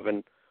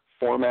 11-11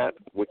 format,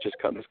 which is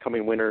this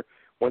coming winter.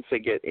 Once they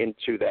get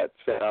into that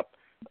setup,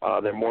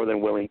 they're more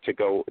than willing to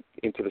go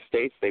into the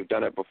States. They've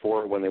done it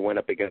before when they went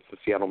up against the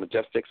Seattle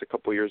Majestics a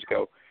couple years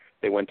ago.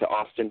 They went to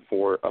Austin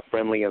for a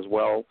friendly as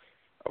well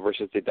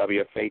versus the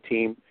WFA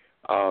team.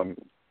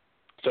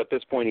 So at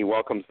this point, he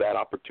welcomes that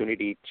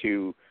opportunity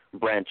to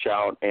branch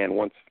out, and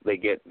once they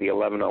get the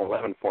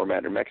 11-11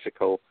 format in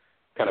Mexico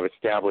kind of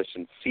established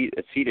and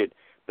seated,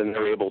 then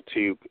they're able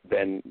to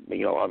then,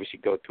 obviously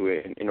go to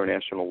an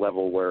international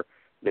level where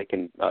they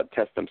can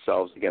test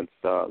themselves against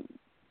the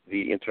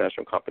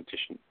international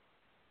competition.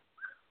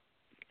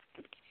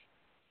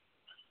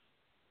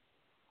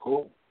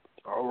 Cool.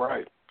 All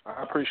right.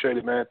 I appreciate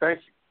it, man. Thank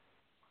you.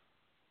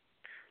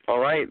 All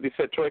right.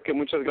 Dice Troy que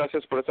muchas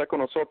gracias por estar con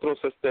nosotros,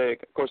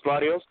 Coach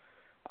Larios,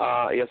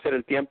 y hacer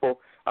el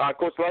tiempo.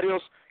 Coach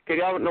Larios,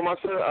 quería nomás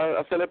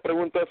hacerle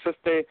preguntas,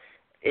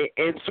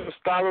 en su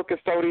estado que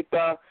está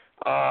ahorita,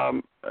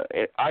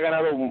 ha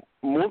ganado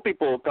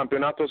múltiples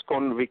campeonatos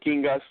con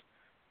Vikingas,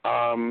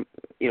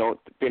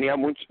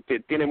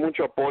 tiene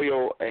mucho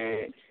apoyo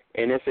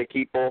en ese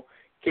equipo.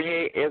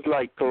 ¿Qué es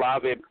la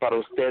clave para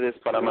ustedes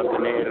para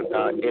mantener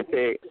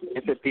ese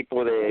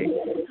tipo de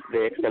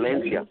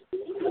excelencia?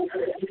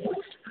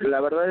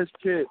 La verdad es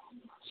que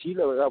sí,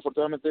 la verdad,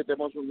 afortunadamente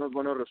tenemos unos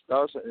buenos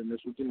resultados en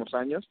los últimos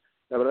años.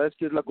 La verdad es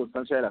que es la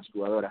constancia de las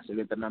jugadoras, el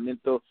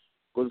entrenamiento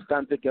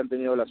constante que han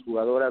tenido las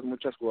jugadoras.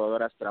 Muchas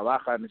jugadoras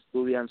trabajan,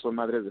 estudian, son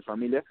madres de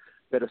familia,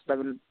 pero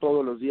están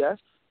todos los días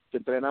que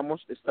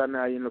entrenamos, están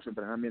ahí en los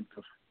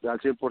entrenamientos. Al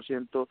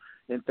 100%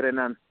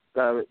 entrenan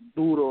cada vez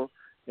duro,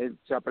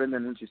 se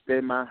aprenden un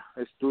sistema,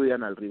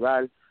 estudian al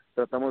rival,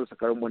 tratamos de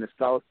sacar un buen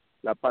scout.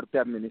 La parte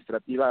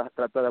administrativa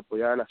trata de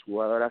apoyar a las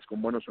jugadoras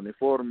con buenos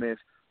uniformes,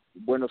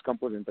 buenos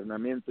campos de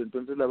entrenamiento.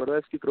 Entonces, la verdad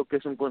es que creo que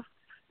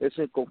es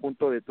el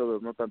conjunto de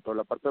todos, ¿no? Tanto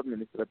la parte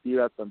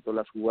administrativa, tanto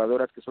las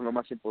jugadoras, que son lo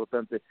más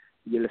importante,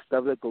 y el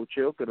staff de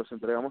coacheo, que nos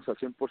entregamos al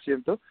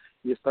 100%,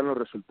 y están los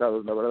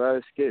resultados. La verdad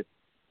es que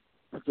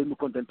estoy muy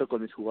contento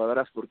con mis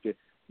jugadoras porque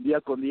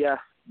día con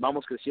día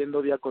vamos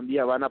creciendo, día con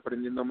día van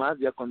aprendiendo más,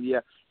 día con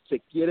día se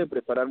quieren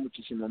preparar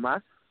muchísimo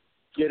más,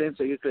 quieren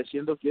seguir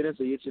creciendo, quieren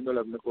seguir siendo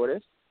las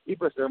mejores, y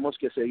pues tenemos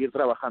que seguir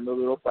trabajando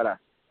duro para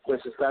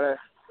pues estar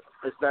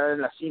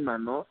en la cima,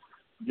 ¿no?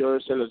 Yo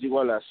se los digo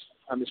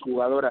a mis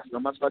jugadoras, lo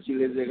más fácil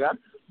es llegar,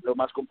 lo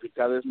más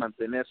complicado es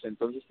mantenerse.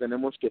 Entonces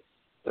tenemos que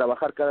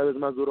trabajar cada vez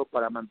más duro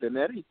para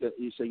mantener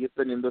y seguir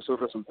teniendo esos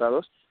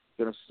resultados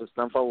que nos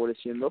están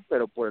favoreciendo,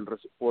 pero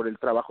por el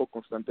trabajo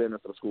constante de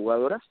nuestras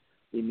jugadoras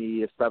y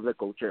mi staff de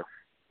coacheo.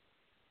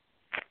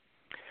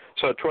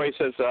 So Troy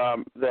says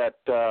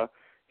that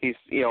he's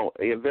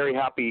very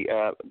happy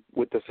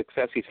with the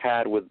success he's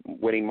had with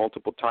winning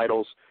multiple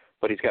titles,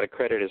 but he's got to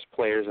credit his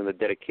players and the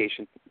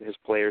dedication his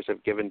players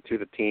have given to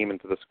the team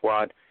and to the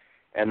squad,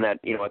 and that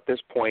at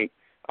this point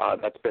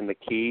that's been the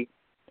key,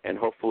 and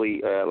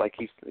hopefully like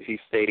he's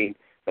stating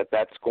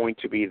that's going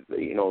to be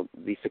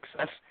the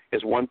success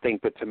is one thing,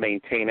 but to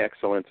maintain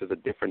excellence is a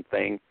different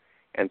thing,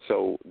 and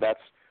so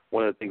that's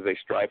one of the things they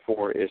strive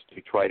for, is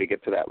to try to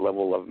get to that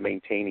level of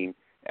maintaining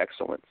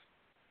excellence.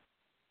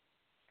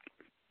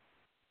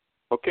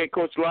 Okay,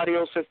 Coach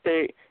Larios,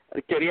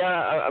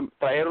 quería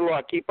traerlo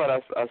aquí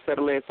para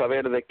hacerle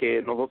saber de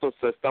que nosotros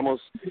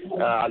estamos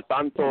al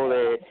tanto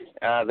de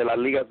las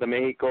ligas de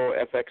México,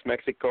 FX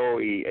México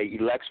y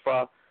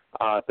Lexfa.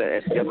 Ya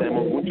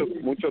tenemos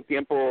mucho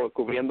tiempo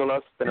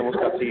cubriéndolas, tenemos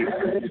casi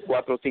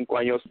 4 o 5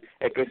 años.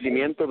 El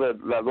crecimiento de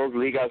las dos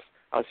ligas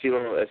ha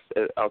sido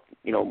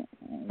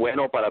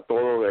bueno para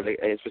todo,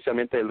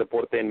 especialmente el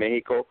deporte en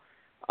México.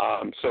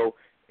 So,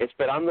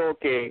 esperando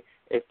que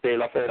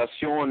la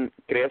federación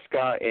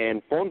crezca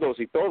en fondos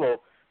y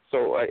todo.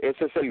 So,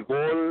 ese es el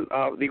gol,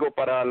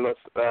 para las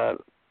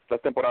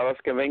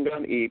temporadas que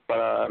vengan y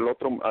para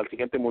al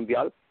siguiente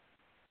mundial.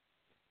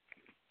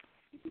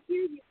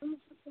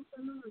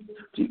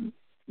 Sí.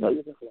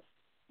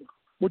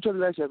 Muchas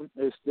gracias.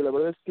 La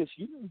verdad es que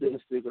sí.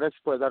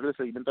 Gracias por darle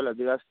seguimiento a las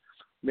ligas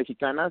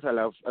mexicanas,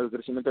 al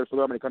crecimiento del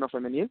fútbol americano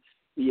femenil,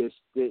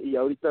 y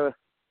ahorita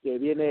que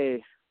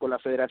viene con la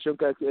federación,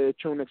 que ha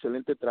hecho un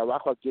excelente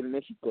trabajo aquí en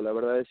México. La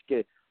verdad es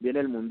que viene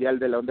el mundial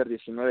de la Under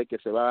 19 que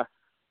se va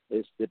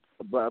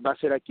a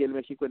ser aquí en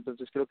México,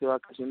 entonces creo que va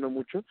creciendo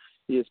mucho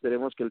y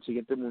esperemos que el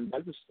siguiente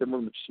mundial pues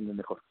estemos muchísimo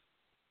mejor.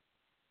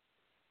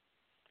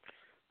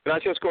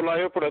 Gracias,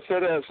 Colayo, por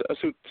hacer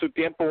su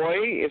tiempo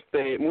hoy.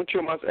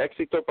 Mucho más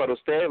éxito para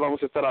usted.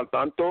 Vamos a estar al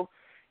tanto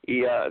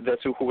y de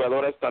sus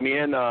jugadoras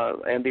también,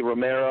 Andy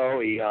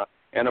Romero y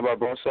Ana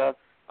Barbosa.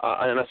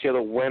 Han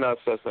sido buenas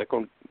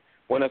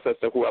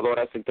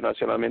jugadoras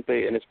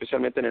internacionalmente,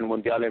 especialmente en el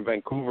mundial en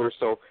Vancouver.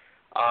 So,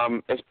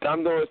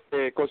 esperando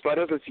Coach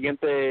Larios el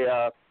siguiente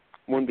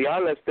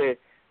mundial,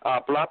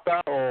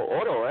 plata o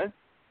oro, ¿eh?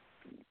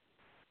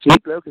 Sí,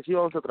 claro que sí,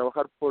 vamos a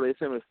trabajar por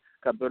ese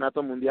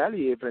campeonato mundial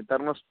y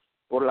enfrentarnos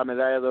por la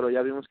medalla de oro.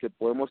 Ya vimos que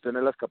podemos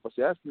tener las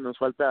capacidades, nos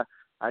falta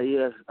ahí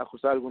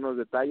ajustar algunos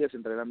detalles,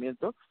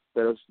 entrenamiento,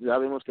 pero ya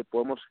vemos que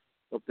podemos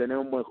obtener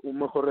un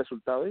mejor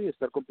resultado y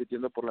estar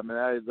compitiendo por la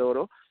medalla de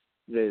oro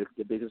de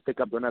este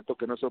campeonato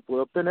que no se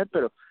pudo obtener,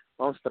 pero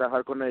vamos a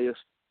trabajar con ellos.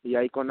 Y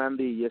ahí con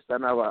Andy y está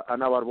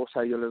Ana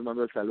Barbosa, yo les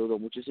mando el saludo.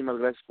 Muchísimas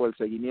gracias por el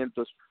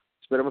seguimiento.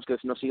 Esperemos que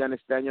nos sigan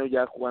este año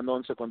ya jugando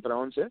 11 contra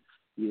 11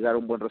 y dar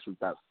un buen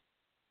resultado.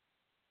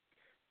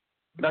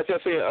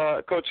 Gracias,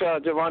 Coach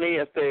Giovanni.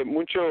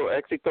 Mucho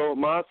éxito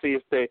más y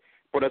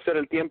por hacer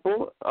el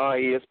tiempo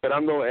y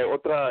esperando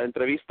otra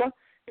entrevista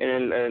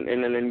en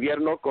el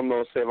invierno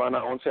cuando se van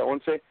a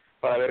 11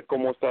 para ver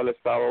cómo está el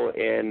estado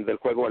del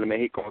juego en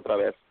México otra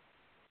vez.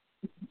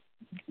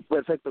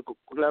 Perfecto,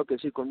 claro que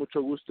sí, con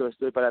mucho gusto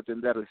estoy para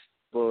atenderles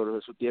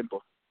por su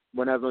tiempo.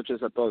 Buenas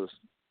noches a todos.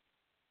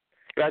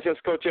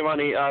 Gracias, Coach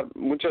Giovanni.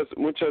 Muchas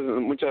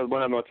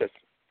buenas noches.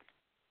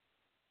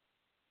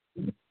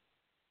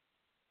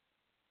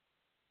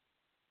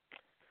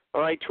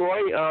 All right,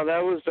 Troy,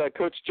 that was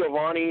Coach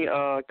Giovanni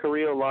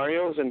Carrillo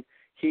Larios, and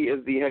he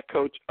is the head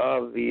coach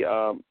of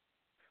the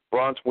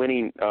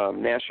bronze-winning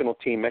national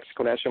team,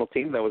 Mexico national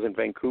team that was in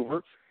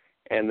Vancouver.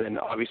 And then,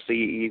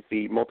 obviously, he's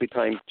the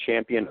multi-time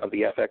champion of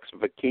the FX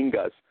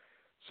Vikingas.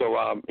 So,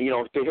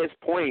 to his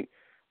point,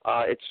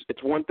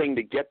 it's one thing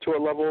to get to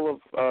a level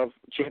of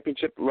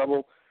championship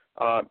level,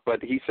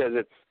 but he says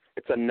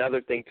it's another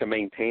thing to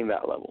maintain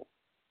that level.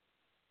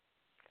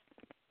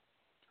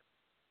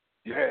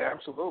 Yeah,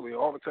 absolutely,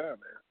 all the time,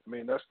 man. I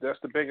mean, that's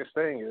the biggest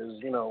thing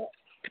is,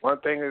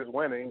 one thing is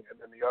winning, and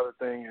then the other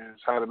thing is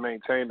how to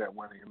maintain that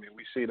winning. I mean,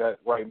 we see that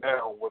right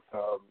now with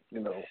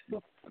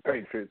with the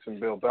Patriots and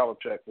Bill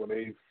Belichick, where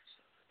they've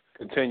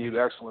continued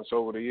excellence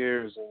over the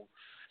years, and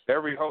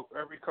every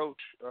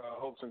coach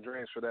hopes and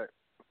dreams for that.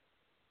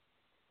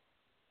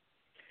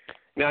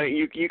 Now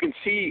you can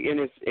see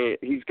in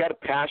he's got a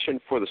passion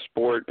for the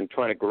sport and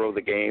trying to grow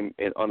the game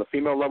on the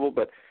female level,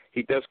 but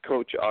he does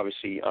coach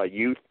obviously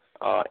youth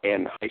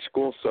and high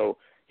school, so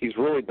he's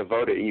really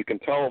devoted. And you can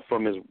tell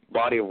from his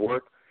body of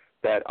work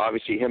that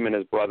obviously him and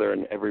his brother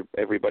and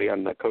everybody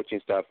on the coaching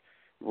staff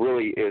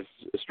really is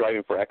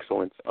striving for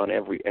excellence in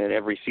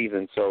every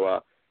season. So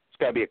it's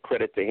got to be a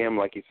credit to him,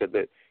 like you said,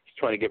 that he's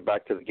trying to get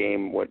back to the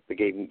game what the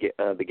game gave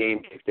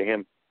to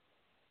him.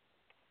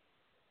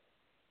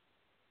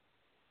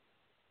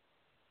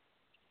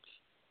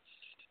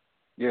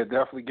 Yeah,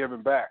 definitely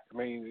giving back. I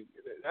mean,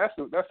 that's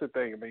the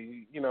thing. I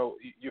mean,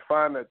 you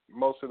find that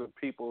most of the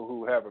people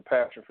who have a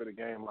passion for the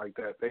game like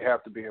that, they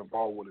have to be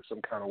involved with it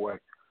some kind of way.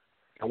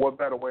 And what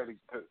better way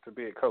to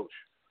be a coach?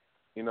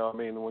 I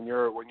mean, when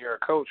you're a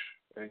coach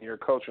and you're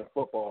coaching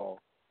football,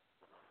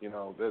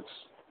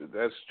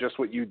 that's just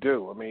what you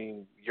do. I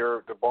mean,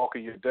 the bulk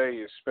of your day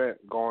is spent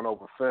going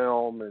over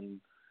film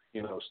and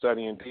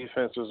studying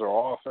defenses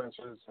or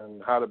offenses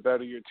and how to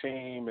better your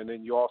team, and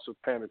then you're also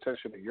paying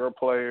attention to your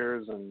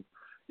players and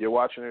you're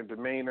watching their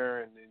demeanor,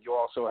 and then you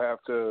also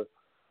have to,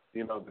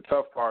 the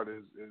tough part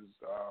is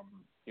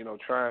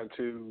trying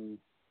to,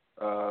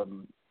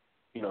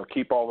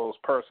 keep all those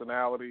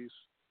personalities.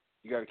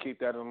 You got to keep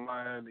that in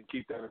line and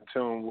keep that in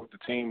tune with the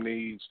team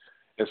needs.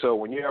 And so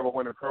when you have a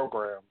winning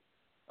program,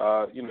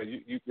 it's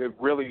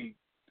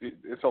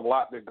a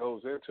lot that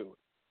goes into it.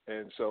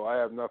 And so I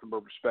have nothing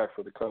but respect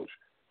for the coach.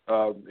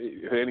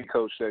 Any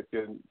coach that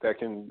can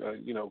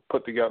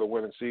put together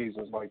winning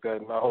seasons like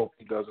that, and I hope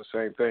he does the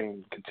same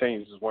thing,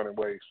 continues his winning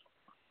ways.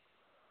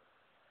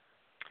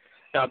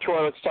 Now,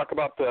 Troy, let's talk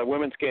about the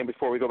women's game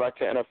before we go back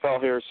to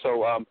NFL here.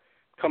 So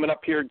coming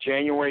up here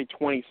January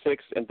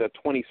 26th and the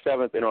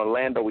 27th in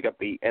Orlando, we got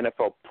the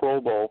NFL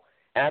Pro Bowl.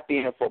 At the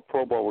NFL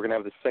Pro Bowl, we're going to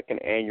have the second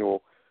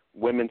annual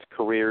Women's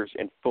Careers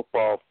in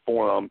Football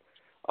Forum.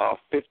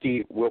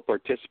 50 will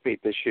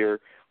participate this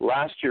year.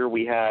 Last year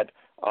we had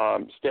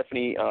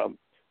Stephanie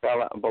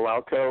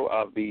Balalko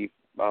of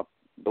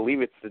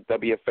believe it's the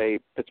WFA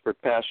Pittsburgh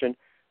Passion.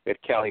 We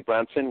had Callie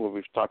Branson, who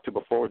we've talked to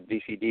before, with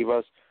DC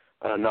Divas.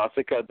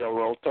 Nausicaa Del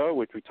Rota,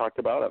 which we talked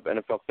about, of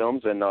NFL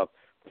Films, and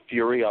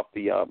Fury of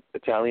the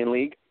Italian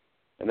League.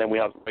 And then we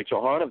have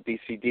Rachel Hahn of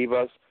DC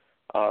Divas.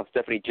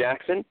 Stephanie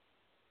Jackson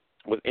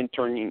was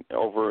interning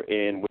over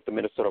with the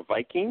Minnesota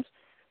Vikings.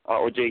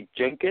 O.J.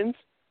 Jenkins,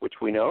 which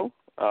we know,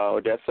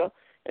 Odessa,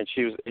 and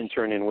she was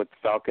interning with the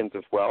Falcons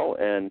as well.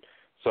 And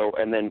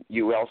then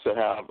you also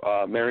have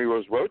Mary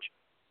Rose Roach,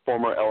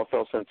 former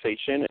LFL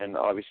sensation and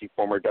obviously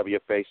former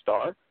WFA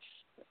star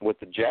with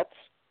the Jets,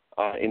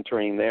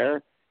 interning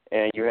there.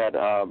 And you had,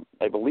 I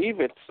believe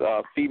it's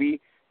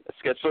Phoebe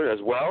Sketchler as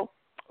well.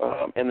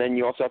 And then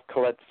you also have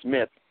Colette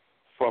Smith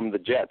from the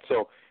Jets.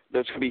 So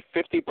there's going to be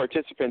 50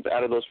 participants.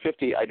 Out of those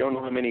 50, I don't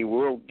know how many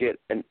will get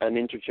an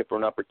internship or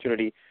an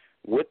opportunity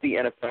with the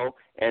NFL.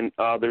 And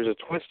there's a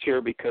twist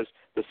here because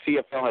the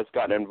CFL has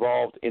gotten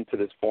involved into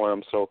this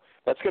forum. So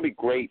that's going to be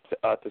great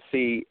to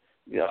see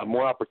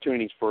more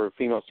opportunities for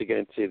females to get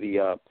into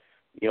the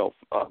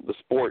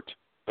sport,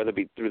 whether it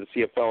be through the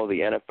CFL or the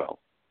NFL.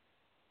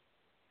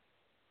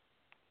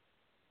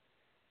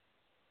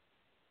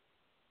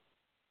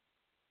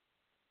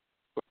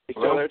 You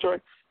still there, Troy?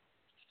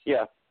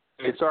 Yeah.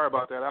 Hey, sorry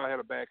about that. I had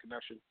a bad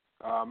connection.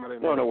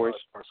 No worries.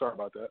 Sorry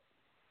about that.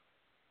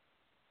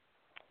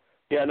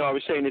 Yeah, no, I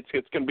was saying it's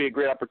going to be a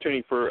great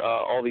opportunity for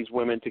all these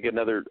women to get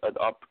another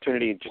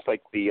opportunity, just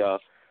like the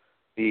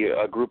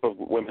group of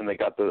women that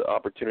got the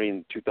opportunity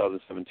in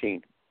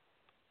 2017.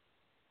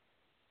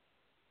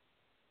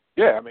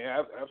 Yeah, I mean,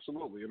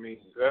 absolutely. I mean,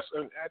 that's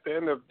at the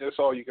end of this,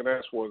 all you can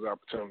ask for is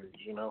opportunities,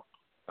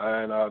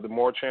 And the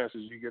more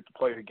chances you get to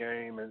play the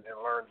game and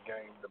learn the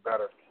game, the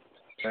better.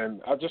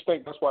 And I just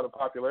think that's why the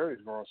popularity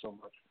is growing so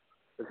much.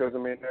 Because, I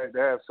mean, they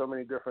have so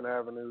many different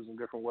avenues and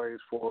different ways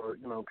for,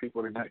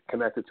 people to get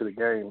connected to the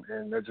game,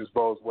 and that just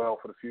bodes well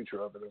for the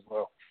future of it as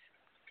well.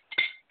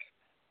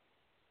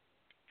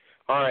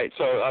 All right,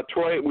 so,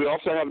 Troy, we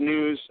also have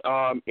news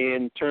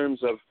in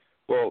terms of,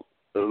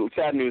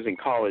 sad news in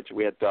college.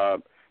 We had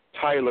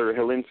Tyler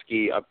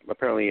Helinski,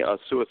 apparently a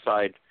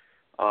suicide,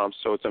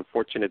 so it's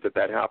unfortunate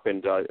that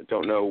happened. I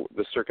don't know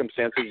the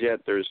circumstances yet.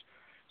 There's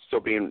still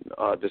being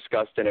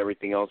discussed and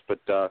everything else, but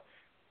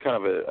kind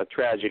of a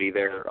tragedy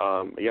there,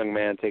 a young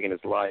man taking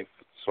his life.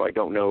 So I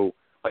don't know,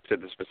 like I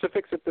said, the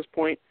specifics at this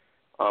point.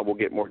 We'll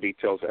get more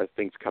details as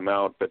things come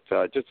out, but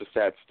just a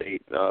sad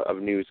state of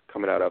news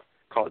coming out of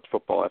college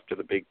football after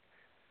the big,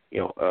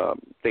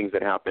 things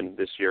that happened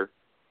this year.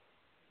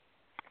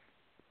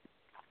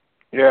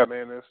 Yeah,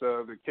 man, it's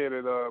the kid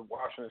at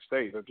Washington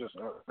State.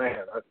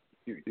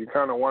 You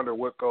kind of wonder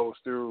what goes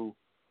through,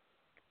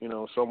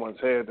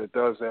 someone's head that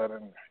does that,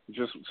 and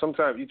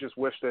sometimes you just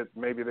wish that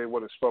maybe they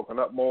would have spoken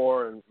up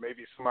more, and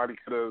maybe somebody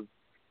could have,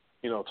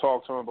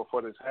 talk to them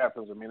before this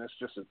happens. I mean, it's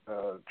just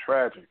a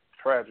tragic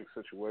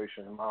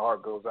situation. My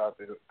heart goes out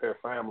to their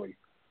family.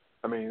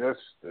 I mean, that's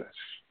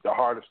the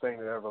hardest thing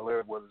to ever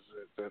live with,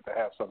 is to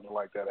have something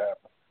like that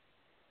happen.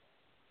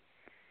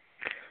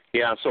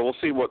 Yeah, so we'll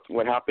see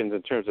what happens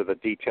in terms of the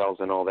details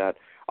and all that.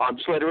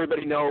 Just to let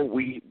everybody know,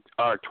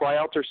 our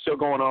tryouts are still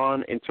going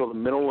on until the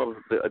middle of,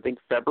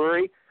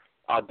 February.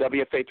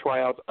 WFA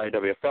tryouts,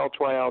 IWFL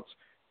tryouts,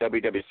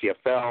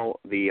 WWCFL,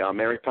 the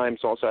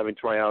Maritimes also having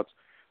tryouts.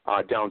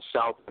 Down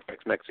south,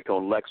 Mexico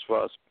and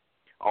Lexfus,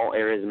 all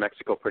areas in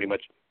Mexico pretty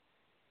much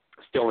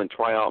still in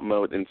tryout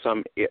mode in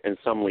some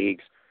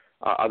leagues.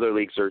 Other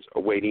leagues are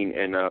waiting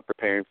and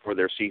preparing for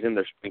their season,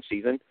 their spring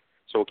season.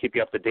 So we'll keep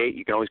you up to date.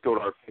 You can always go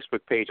to our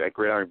Facebook page at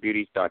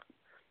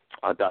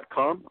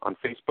gridironbeauties.com on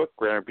Facebook,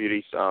 Gridiron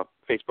Beauties,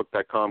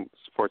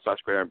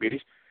 facebook.com/Gridiron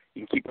Beauties.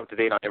 You can keep up to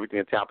date on everything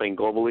that's happening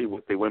globally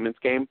with the women's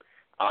game.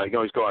 You can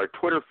always go to our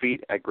Twitter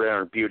feed at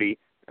Gridiron Beauty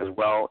as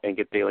well and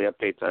get daily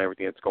updates on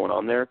everything that's going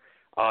on there.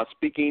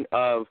 Speaking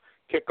of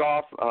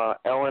kickoff,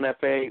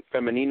 LNFA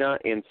Femenina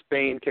in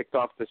Spain kicked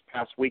off this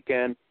past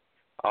weekend.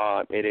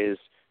 It is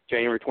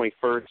January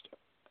 21st.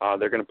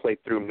 They're going to play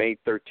through May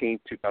 13th,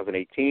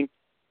 2018.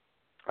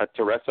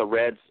 Teresa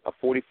Reds,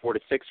 44-6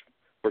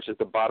 versus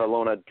the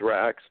Badalona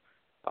Drags.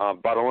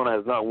 Badalona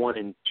has not won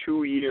in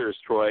 2 years,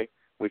 Troy.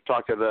 We've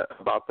talked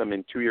about them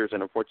in 2 years,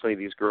 and unfortunately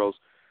these girls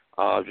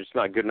are just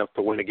not good enough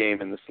to win a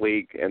game in this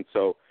league, and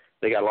so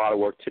they got a lot of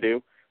work to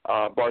do.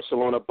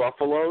 Barcelona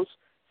Buffaloes,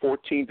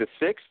 14-6.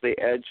 They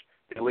edged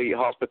the Elite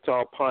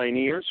Hospital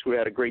Pioneers, who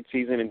had a great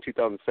season in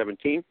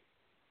 2017.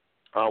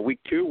 Week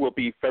 2 will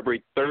be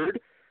February 3rd.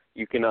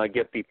 You can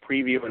get the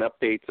preview and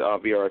updates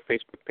via our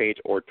Facebook page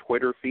or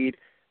Twitter feed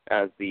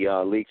as the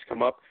leagues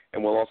come up.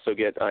 And we'll also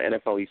get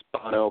NFL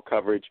Hispano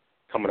coverage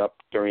coming up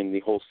during the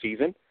whole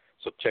season.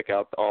 So check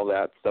out all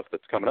that stuff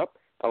that's coming up.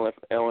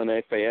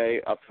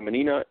 LNFA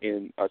Femenina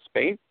in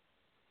Spain,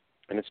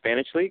 in the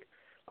Spanish League.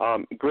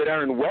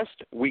 Gridiron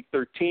West, Week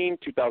 13,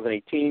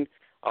 2018.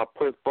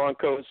 Perth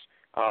Broncos,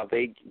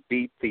 they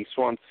beat the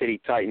Swan City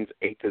Titans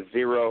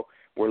 8-0.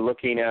 We're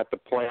looking at the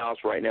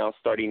playoffs right now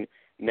starting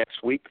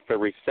next week,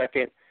 February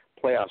 2nd.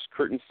 Playoffs,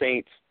 Curtin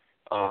Saints.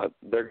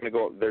 They're going to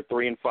go. They're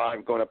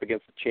 3-5, going up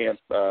against the champ.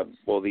 The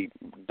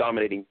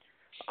dominating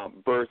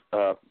Perth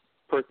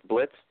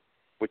Blitz,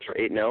 which are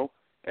 8-0,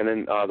 and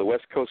then the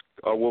West Coast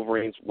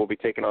Wolverines will be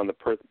taking on the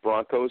Perth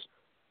Broncos.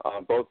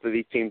 Both of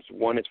these teams,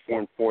 one is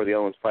 4-4, the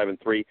other one's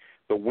 5-3.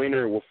 The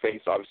winner will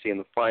face, obviously, in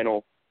the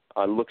final.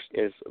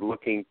 Is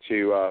looking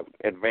to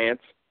advance,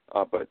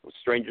 but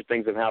stranger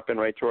things have happened,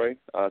 right, Troy?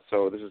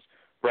 So this is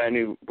brand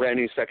new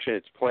section.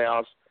 It's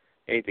playoffs.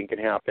 Anything can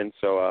happen.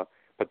 So,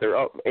 but they're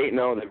up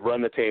 8-0. They've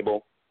run the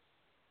table.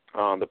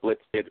 The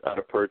Blitz did out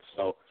of Perth,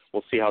 so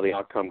we'll see how the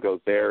outcome goes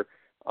there.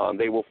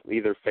 They will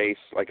either face,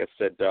 like I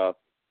said,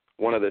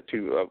 one of the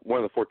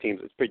 4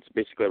 teams. It's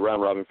basically a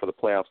round robin for the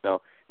playoffs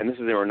now, and this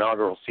is their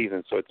inaugural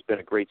season, so it's been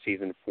a great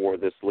season for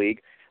this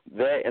league.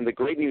 And the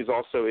great news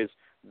also is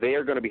they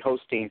are going to be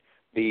hosting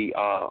the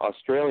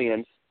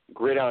Australian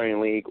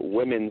Gridiron League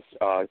women's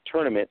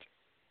tournament.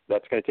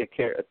 That's going to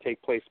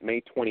take place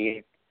May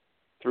 28th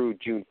through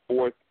June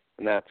 4th,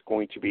 and that's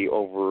going to be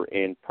over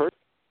in Perth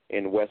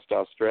in Western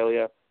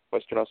Australia.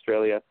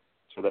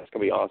 So that's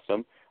going to be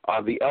awesome.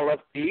 The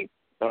LFB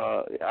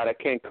out of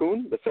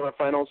Cancun, the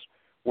semifinals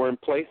were in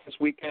place this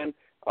weekend.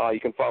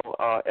 You can follow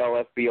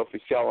LFB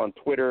Oficial on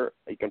Twitter.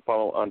 You can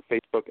follow on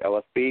Facebook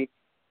LFB.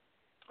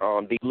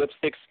 The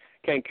Lipsticks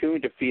Cancun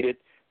defeated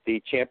the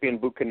champion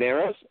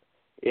Bucaneras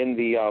in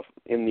the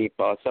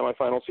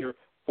semifinals here,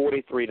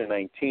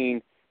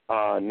 43-19.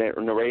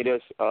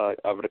 Nereidas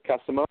of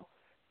Recasimo,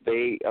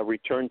 they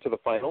returned to the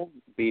final,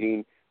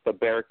 beating the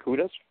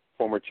Barracudas,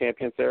 former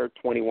champions there,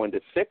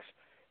 21-6.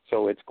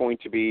 So it's going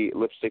to be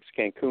Lipsticks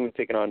Cancun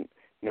taking on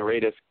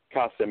Nereidas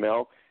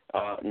Casamel.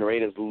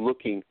 Nereidas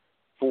looking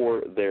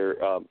for their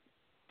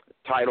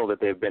title that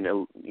they've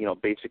been,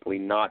 basically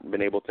not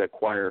been able to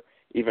acquire,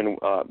 even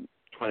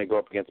trying to go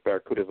up against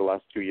Barracudas the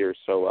last 2 years.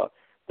 So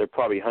they're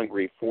probably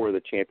hungry for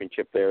the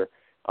championship there.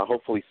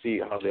 Hopefully see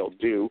how they'll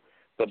do.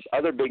 The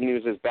other big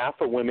news is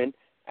BAFA women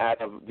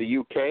out of the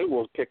UK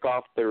will kick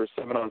off their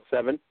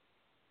 7-on-7,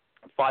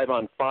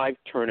 5-on-5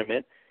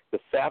 tournament, the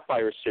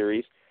Sapphire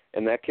Series,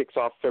 and that kicks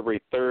off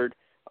February 3rd.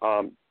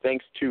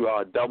 Thanks to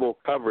double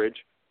coverage,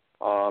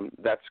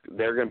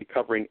 they're going to be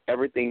covering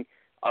everything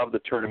of the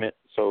tournament.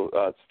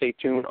 So stay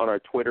tuned on our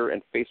Twitter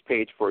and Face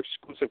page for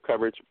exclusive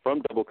coverage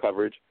from Double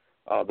Coverage,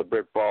 the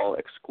BritBall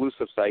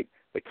exclusive site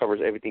that covers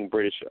everything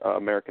British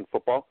American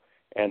football.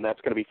 And that's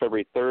going to be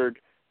February 3rd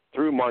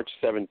through March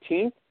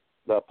 17th.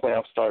 The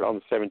playoffs start on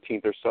the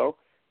 17th or so.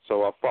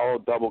 So follow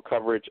Double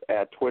Coverage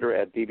at Twitter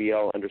at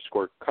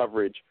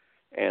DBL_coverage,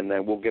 and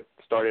then we'll get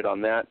started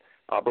on that.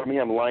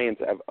 Birmingham Lions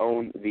have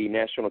owned the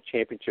national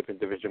championship in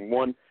Division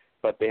I,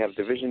 but they have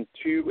Division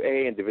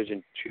 2A and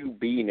Division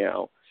 2B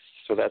now.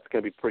 So that's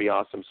going to be pretty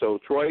awesome. So,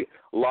 Troy,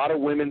 a lot of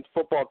women's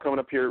football coming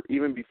up here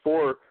even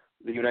before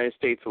the United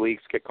States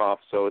leagues kick off.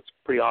 So it's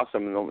pretty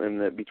awesome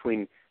in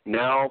between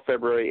now,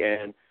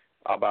 February, and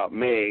about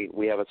May,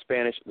 we have the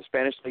Spanish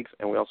leagues,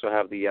 and we also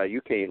have the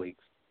UK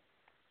leagues.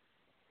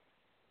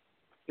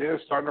 Yeah,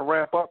 it's starting to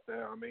ramp up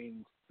now. I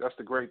mean, that's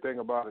the great thing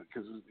about it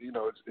because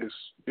it's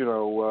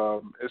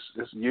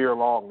year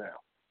long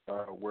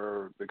now,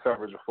 where the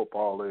coverage of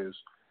football is,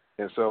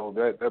 and so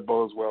that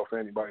bodes well for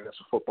anybody that's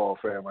a football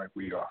fan like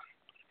we are.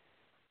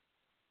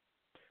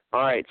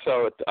 All right,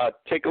 so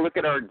take a look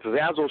at our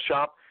Zazzle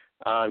shop.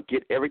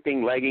 Get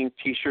everything: leggings,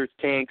 T-shirts,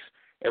 tanks,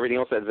 everything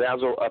else at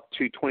Zazzle up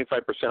to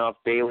 25% off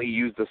daily.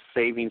 Use the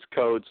savings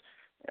codes.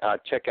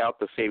 Check out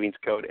the savings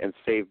code and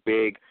save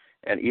big.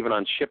 And even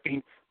on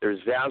shipping, there's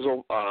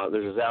Zazzle.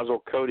 There's a Zazzle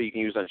code that you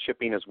can use on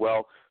shipping as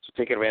well. So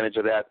take advantage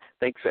of that.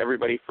 Thanks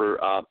everybody for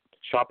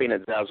shopping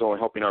at Zazzle and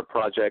helping our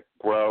project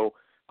grow.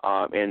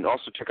 And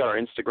also check out our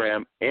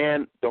Instagram.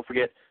 And don't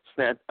forget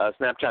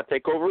Snapchat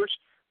takeovers.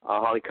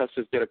 Holly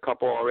Custis did a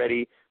couple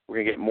already. We're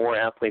going to get more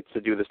athletes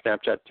to do the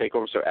Snapchat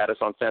takeover, so add us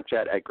on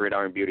Snapchat at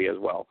Gridiron Beauty as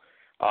well.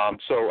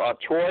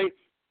 Troy,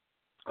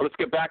 let's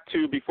get back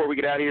to, before we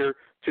get out of here,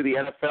 to the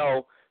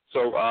NFL.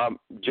 So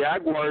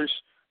Jaguars,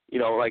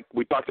 like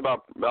we talked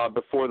about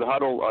before the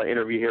huddle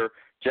interview here,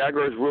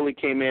 Jaguars really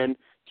came in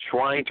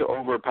trying to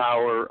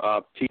overpower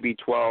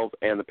TB12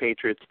 and the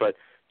Patriots, but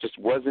just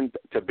wasn't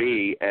to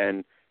be.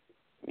 And,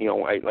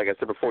 like I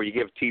said before, you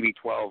give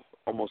TB12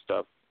 almost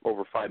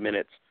over 5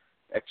 minutes.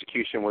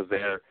 Execution was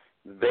there.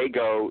 They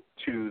go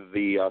to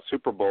the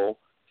Super Bowl,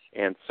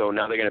 and so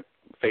now they're going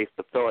to face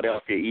the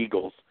Philadelphia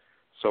Eagles.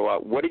 So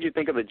what did you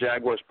think of the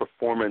Jaguars'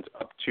 performance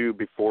up to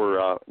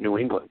before New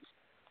England?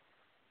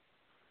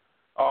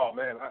 Oh,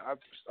 man,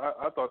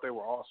 I thought they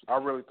were awesome. I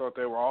really thought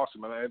they were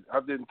awesome. And I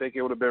didn't think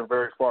it would have been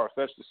very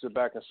far-fetched to sit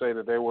back and say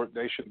that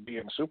they should be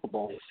in the Super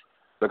Bowl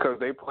because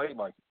they played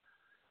like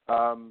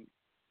it.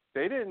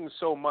 They didn't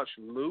so much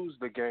lose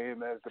the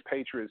game as the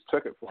Patriots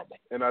took it from them.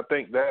 And I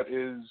think that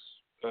is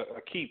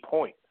a key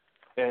point.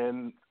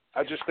 And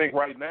I just think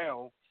right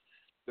now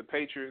the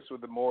Patriots were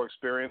the more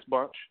experienced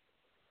bunch.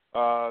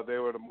 They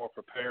were the more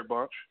prepared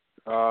bunch.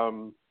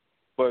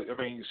 But,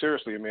 I mean,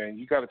 seriously, man,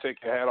 you got to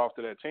take your hat off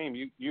to that team.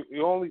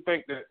 You only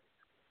think that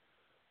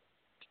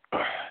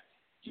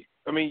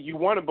 – I mean, you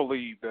want to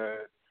believe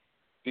that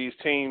these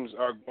teams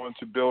are going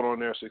to build on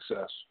their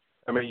success.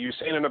 I mean, you've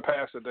seen in the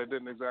past that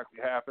didn't exactly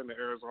happen. The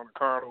Arizona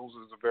Cardinals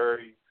is a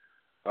very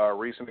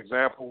recent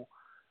example.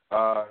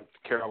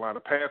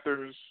 Carolina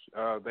Panthers,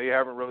 they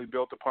haven't really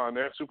built upon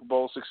their Super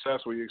Bowl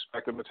success where you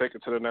expect them to take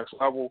it to the next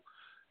level.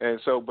 And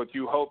so, but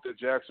you hope that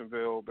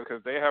Jacksonville,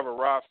 because they have a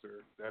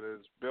roster that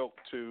is built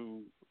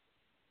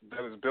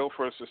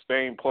for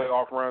sustained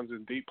playoff runs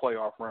and deep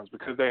playoff runs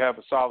because they have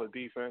a solid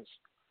defense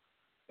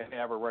and they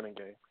have a running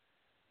game.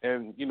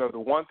 And, the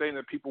one thing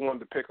that people wanted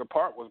to pick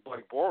apart was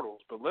Blake Bortles.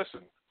 But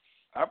listen,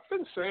 I've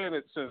been saying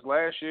it since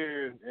last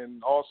year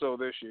and also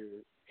this year.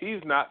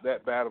 He's not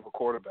that bad of a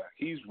quarterback.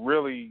 He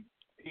really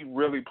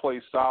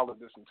plays solid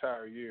this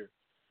entire year,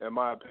 in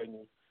my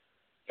opinion.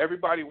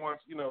 Everybody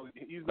wants,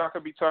 he's not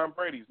going to be Tom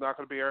Brady. He's not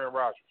going to be Aaron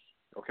Rodgers.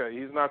 Okay,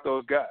 he's not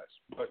those guys.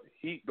 But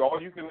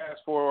all you can ask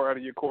for out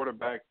of your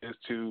quarterback is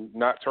to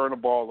not turn the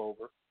ball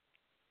over,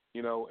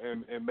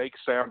 and make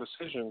sound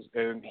decisions.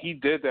 And he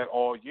did that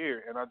all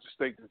year. And I just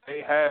think that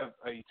they have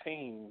a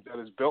team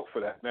that is built for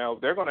that. Now,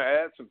 they're going to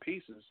add some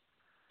pieces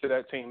to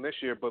that team this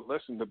year. But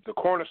listen, the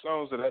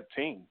cornerstones of that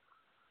team,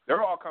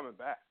 they're all coming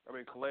back. I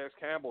mean, Calais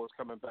Campbell is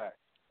coming back.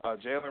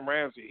 Jalen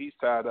Ramsey, he's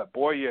tied up.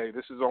 Boye,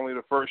 this is only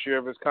the first year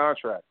of his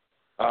contract.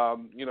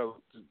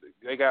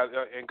 They got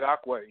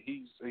Ngakoue.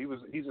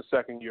 He's a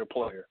second-year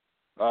player.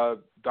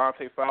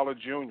 Dante Fowler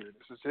Jr.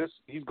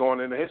 He's going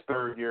into his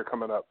third year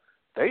coming up.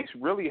 They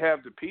really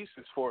have the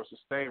pieces for a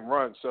sustained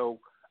run. So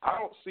I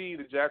don't see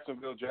the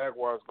Jacksonville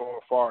Jaguars going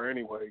far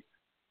anyway.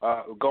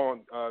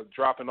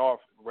 Dropping off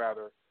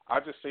rather. I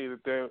just see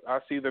I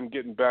see them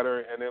getting better.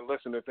 And then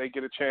listen, if they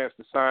get a chance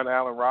to sign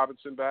Allen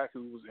Robinson back,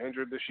 who was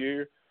injured this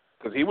year,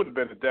 because he would have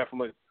been a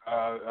definite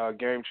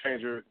game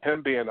changer,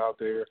 him being out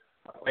there.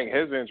 I think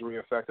his injury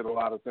affected a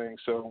lot of things.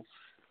 So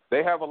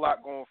they have a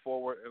lot going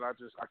forward, and I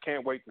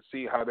can't wait to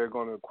see how they're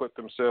going to equip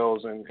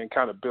themselves and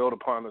kind of build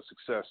upon the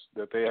success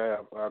that they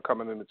have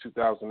coming into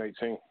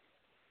 2018.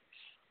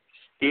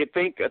 Do you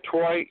think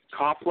Troy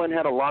Coughlin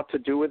had a lot to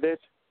do with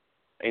it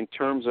in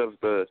terms of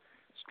the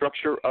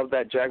structure of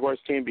that Jaguars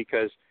team?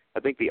 Because I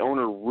think the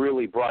owner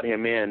really brought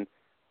him in,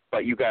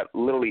 but you got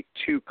literally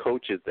two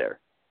coaches there.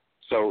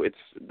 So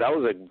that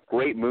was a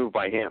great move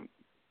by him.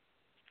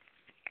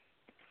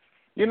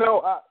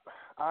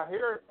 I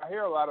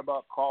hear a lot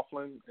about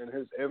Coughlin and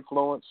his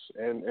influence,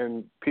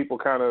 and people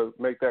kind of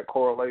make that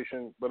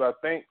correlation. But I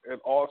think it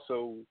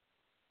also,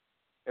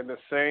 in the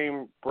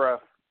same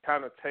breath,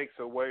 kind of takes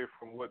away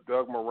from what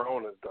Doug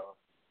Marrone has done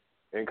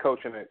in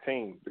coaching that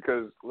team.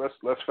 Because let's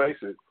face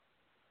it,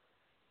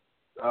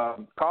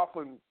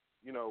 Coughlin,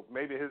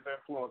 maybe his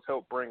influence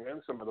helped bring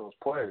in some of those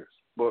players.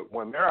 But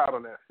when they're out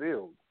on that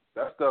field,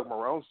 that's Doug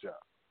Marrone's job.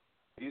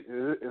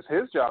 It's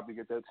his job to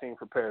get that team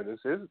prepared.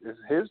 It's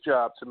his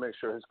job to make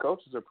sure his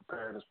coaches are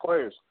prepared, his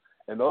players.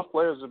 And those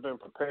players have been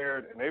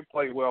prepared, and they've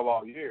played well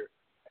all year.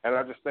 And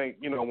I just think,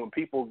 when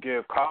people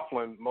give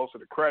Coughlin most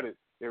of the credit,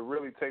 it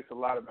really takes a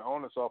lot of the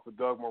onus off of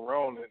Doug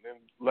Marrone. And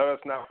let us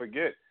not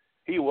forget,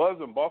 he was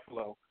in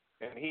Buffalo,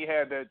 and he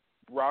had that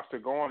roster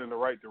going in the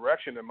right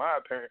direction, in my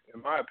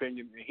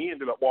opinion. And he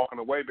ended up walking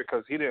away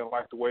because he didn't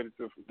like the way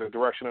that the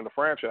direction of the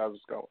franchise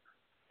was going.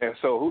 And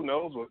so who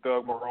knows what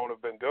Doug Marrone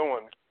have been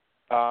doing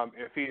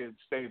if he had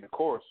stayed the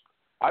course.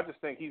 I just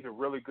think he's a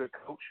really good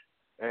coach.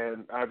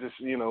 And I just,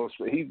 he's,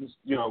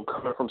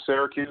 coming from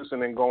Syracuse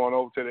and then going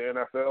over to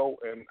the NFL.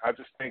 And I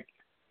just think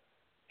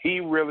he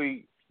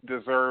really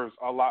deserves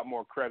a lot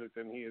more credit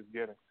than he is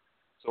getting.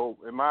 So,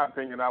 in my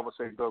opinion, I would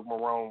say Doug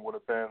Marrone would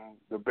have been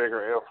the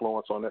bigger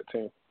influence on that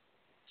team.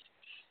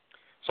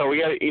 So we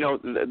got,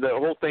 the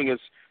whole thing is,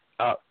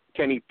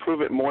 can he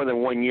prove it more than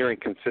 1 year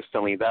and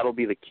consistently? That'll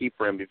be the key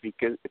for him. If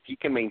he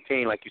can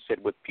maintain, like you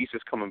said, with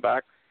pieces coming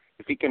back,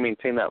 if he can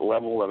maintain that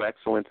level of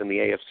excellence in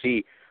the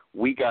AFC,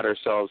 we got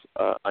ourselves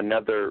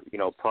another,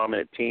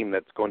 prominent team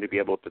that's going to be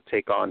able to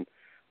take on,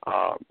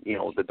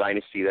 the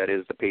dynasty that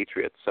is the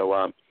Patriots.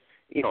 So,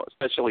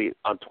 especially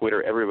on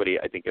Twitter,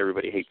 I think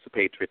everybody hates the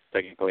Patriots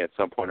technically at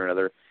some point or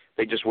another.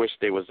 They just wish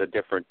there was a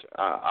different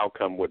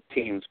outcome with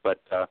teams,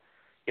 but,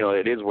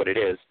 it is what it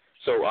is.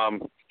 So,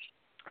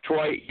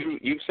 Troy,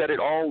 you've said it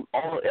all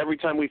every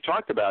time we've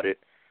talked about it,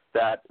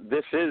 that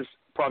this is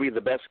probably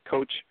the best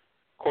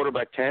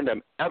coach-quarterback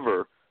tandem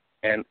ever,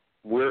 and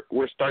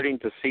we're starting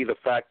to see the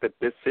fact that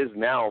this is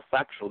now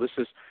factual. This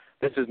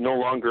is no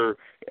longer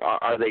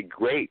are they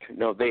great?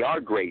 No, they are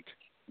great.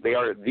 They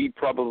are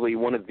probably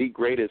one of the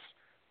greatest,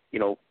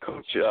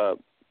 coach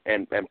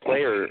and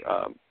player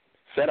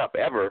setup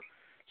ever.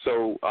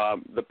 So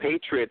the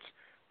Patriots,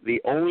 the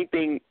only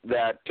thing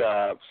that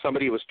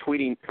somebody was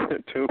tweeting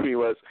to me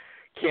was,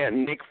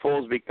 can Nick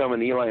Foles become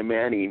an Eli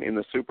Manning in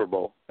the Super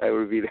Bowl? That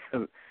would be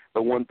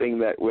the one thing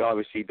that will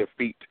obviously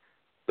defeat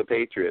the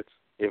Patriots,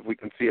 if we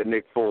can see a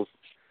Nick Foles,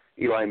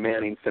 Eli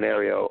Manning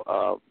scenario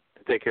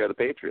to take care of the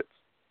Patriots.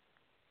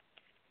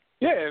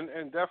 Yeah,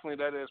 and definitely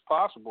that is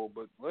possible.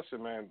 But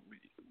listen, man,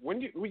 when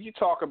you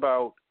talk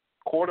about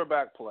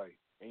quarterback play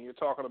and you're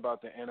talking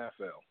about the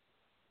NFL,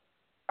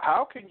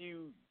 how can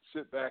you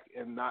sit back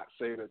and not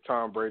say that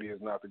Tom Brady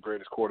is not the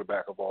greatest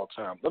quarterback of all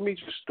time? Let me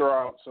just throw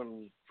out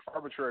some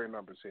arbitrary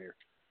numbers here.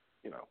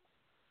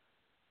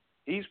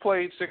 He's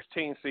played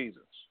 16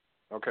 seasons,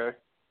 okay?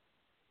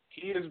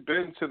 He has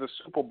been to the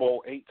Super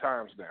Bowl 8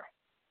 times now.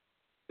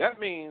 That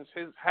means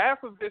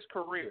half of his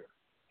career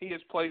he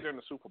has played in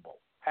the Super Bowl.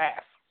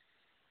 Half.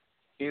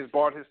 He has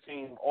brought his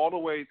team all the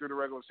way through the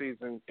regular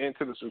season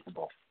into the Super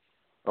Bowl.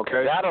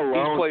 Okay? That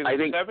alone, I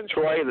think,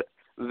 Troy,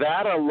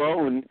 that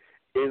alone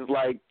is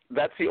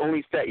that's the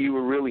only stat you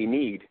would really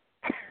need.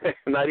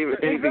 Not even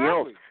anything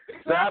else.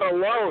 Exactly. That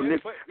alone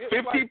is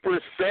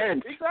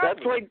 50%. That's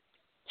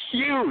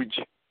huge.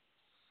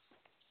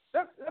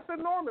 That's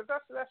enormous.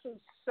 That's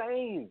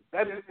insane.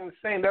 That is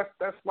insane.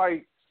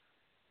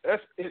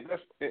 That's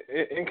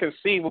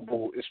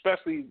inconceivable,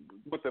 especially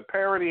with the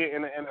parity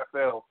in the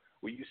NFL,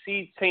 where you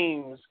see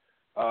teams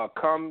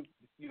come.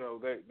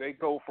 They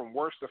go from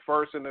worst to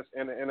first in the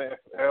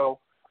NFL.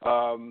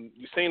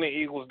 You've seen the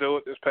Eagles do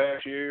it this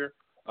past year.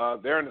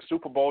 They're in the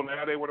Super Bowl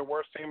now. They were the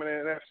worst team in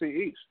the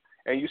NFC East.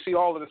 And you see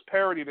all of this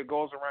parity that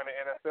goes around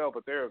the NFL,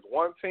 but there is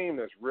one team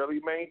that's really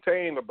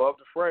maintained above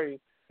the fray,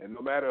 and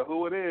no matter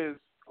who it is,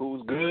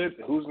 who's good,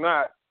 who's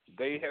not,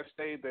 they have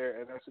stayed there,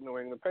 and that's the New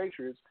England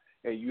Patriots.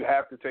 And you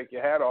have to take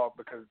your hat off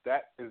because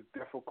that is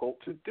difficult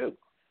to do.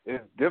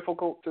 It's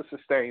difficult to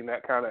sustain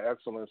that kind of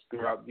excellence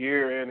throughout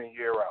year in and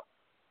year out.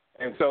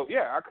 And so,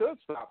 yeah, I could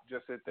stop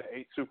just at the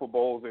 8 Super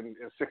Bowls in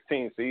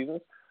 16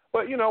 seasons.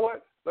 But you know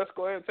what? Let's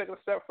go ahead and take it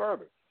a step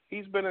further.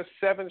 He's been in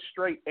 7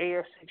 straight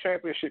AFC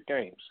championship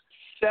games.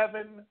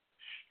 7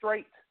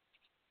 straight.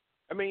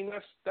 I mean,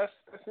 that's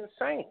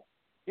insane.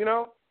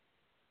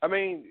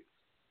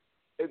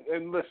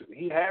 And listen,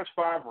 he has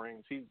 5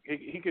 rings.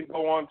 He could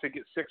go on to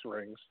get 6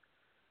 rings.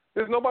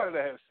 There's nobody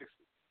that has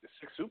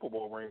six Super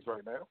Bowl rings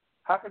right now.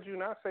 How could you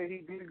not say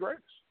he'd be the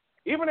greatest?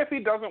 Even if he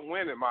doesn't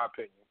win, in my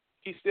opinion,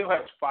 he still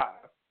has 5,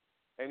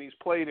 and he's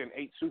played in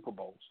 8 Super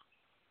Bowls.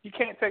 You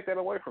can't take that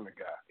away from the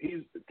guy.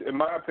 He's, in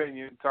my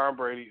opinion, Tom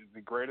Brady is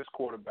the greatest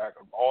quarterback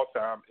of all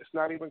time. It's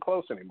not even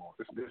close anymore.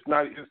 It's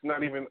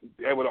not even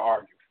able to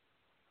argue.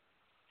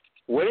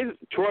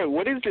 Troy,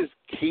 what is his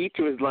key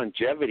to his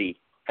longevity?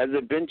 Has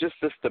it been just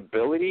the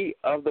stability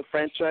of the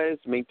franchise,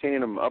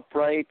 maintaining him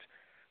upright,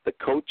 the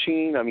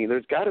coaching? I mean,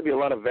 there's got to be a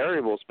lot of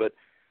variables, but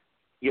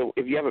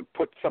if you haven't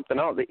put something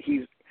out, that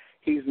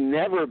he's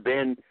never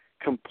been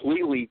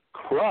completely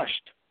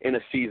crushed in a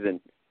season.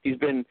 He's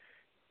been,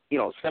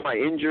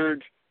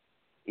 semi-injured.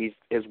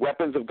 His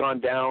weapons have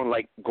gone down.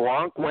 Like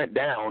Gronk went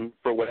down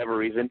for whatever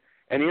reason,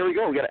 and here we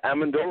go. We got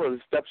Amendola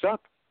that steps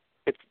up.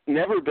 It's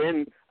never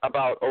been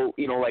about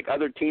like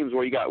other teams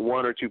where you got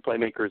 1 or 2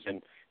 playmakers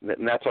and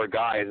that's our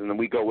guys, and then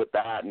we go with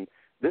that. And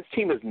this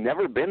team has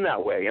never been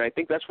that way, and I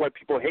think that's why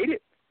people hate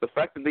it. The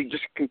fact that they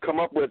just can come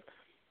up with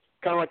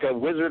kind of like a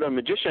wizard or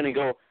magician and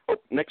go, oh,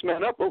 next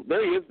man up. Oh,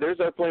 there he is. There's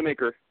our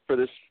playmaker for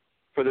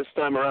this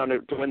time around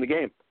to win the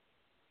game.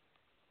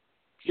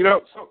 You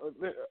know, so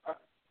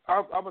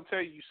I'm gonna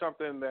tell you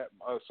something that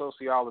a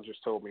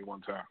sociologist told me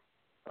one time,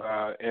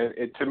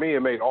 and to me it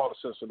made all the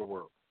sense in the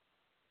world.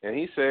 And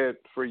he said,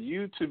 for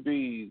you to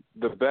be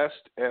the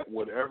best at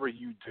whatever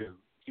you do,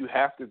 you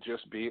have to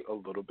just be a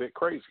little bit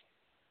crazy.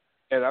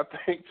 And I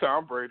think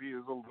Tom Brady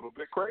is a little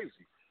bit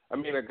crazy. I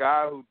mean, a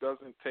guy who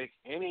doesn't take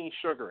any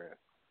sugar in.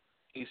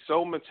 He's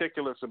so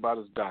meticulous about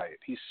his diet.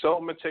 He's so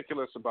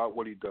meticulous about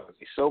what he does.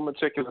 He's so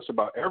meticulous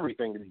about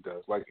everything that he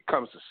does. Like, it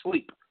comes to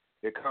sleep.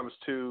 It comes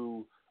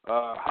to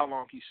how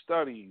long he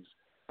studies,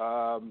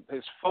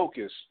 his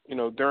focus,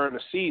 during the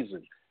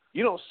season.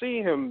 You don't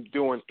see him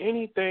doing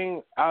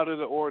anything out of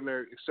the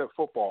ordinary except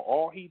football.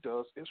 All he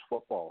does is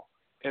football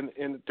and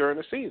during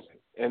the season.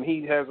 And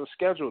he has a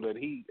schedule that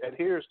he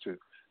adheres to,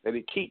 that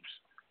he keeps.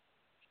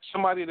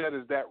 Somebody that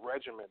is that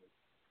regimented,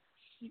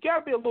 you got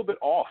to be a little bit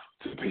off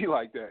to be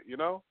like that,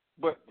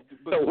 But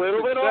a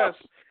little bit off?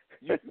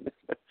 Just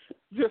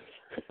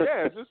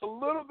a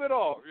little bit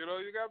off. You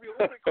got to be a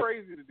little bit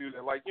crazy to do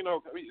that. Like,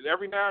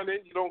 every now and then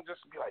you don't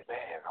just be like,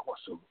 man, I want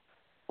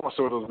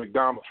some of those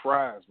McDonald's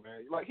fries,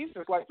 man. Like, he's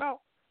just like,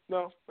 no,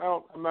 I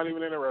don't, I'm not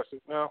even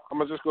interested. No, I'm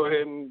gonna just go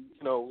ahead and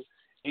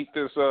eat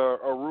this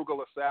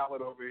arugula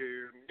salad over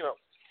here.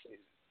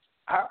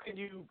 How can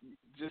you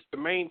just to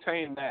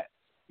maintain that?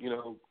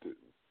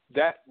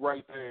 That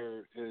right there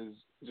is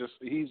just,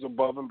 he's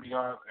above and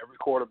beyond every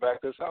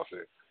quarterback that's out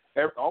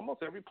there.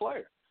 Almost every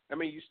player. I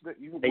mean,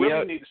 you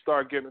really need to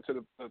start getting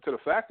to the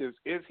fact is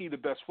he the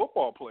best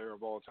football player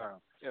of all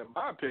time? In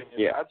my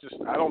opinion,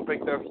 I don't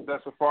think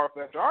that's a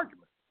far-fetched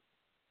argument.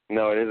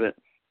 No, it isn't.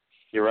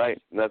 You're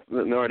right. No,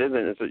 it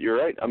isn't. You're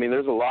right. I mean,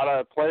 there's a lot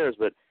of players,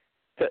 but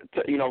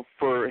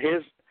for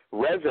his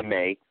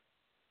resume,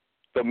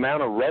 the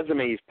amount of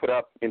resume he's put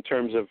up in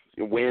terms of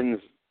wins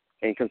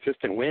and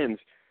consistent wins,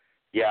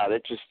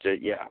 that just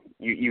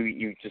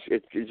you just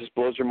it just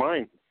blows your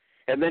mind.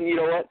 And then you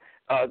know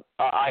what?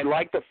 I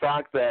like the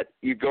fact that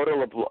you go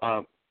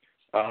to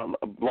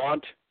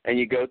Blount and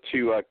you go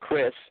to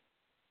Chris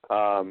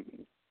and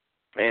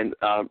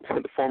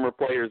the former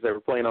players that were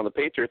playing on the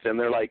Patriots, and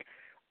they're like,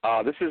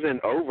 this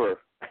isn't over.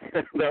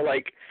 They're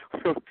like,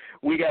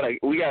 we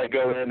gotta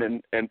go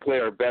in and play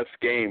our best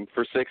game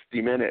for 60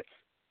 minutes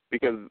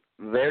because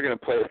they're gonna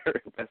play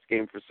their best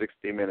game for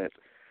 60 minutes.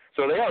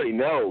 So they already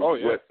know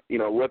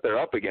what they're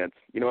up against.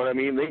 You know what I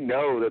mean? They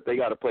know that they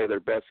got to play their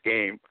best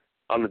game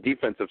on the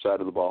defensive side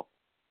of the ball.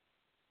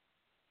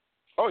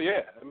 Oh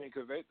yeah, I mean,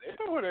 because they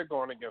know who they're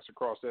going against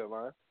across that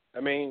line. I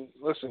mean,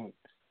 listen,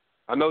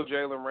 I know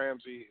Jalen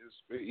Ramsey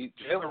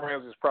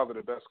is probably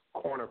the best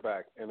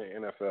cornerback in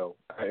the NFL,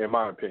 in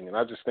my opinion.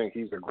 I just think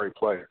he's a great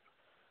player.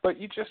 But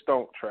you just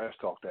don't trash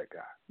talk that guy.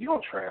 You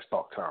don't trash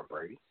talk Tom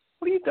Brady.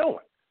 What are you doing?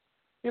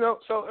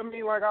 So, I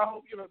mean, like, I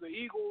hope, the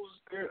Eagles,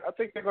 I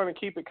think they're going to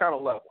keep it kind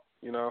of level.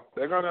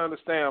 They're going to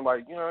understand,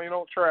 like, you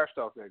don't trash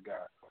talk that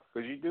guy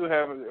because you do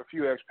have a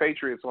few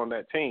expatriates on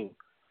that team.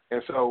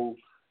 And so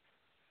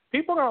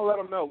people are going to let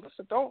them know,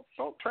 listen,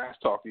 don't trash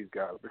talk these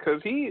guys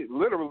because he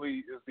literally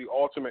is the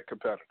ultimate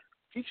competitor.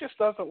 He just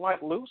doesn't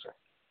like losing.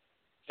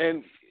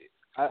 And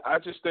I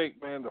just think,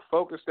 man, the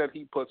focus that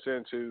he puts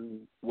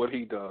into what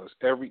he does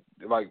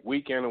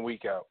week in and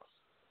week out,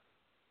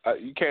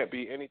 you can't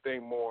be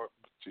anything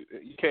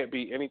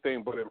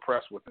but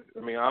impressed with it.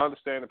 I mean, I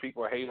understand that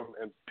people hate him,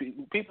 and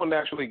people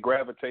naturally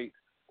gravitate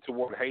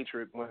toward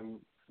hatred when,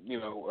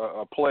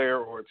 a player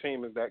or a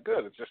team is that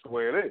good. It's just the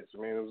way it is.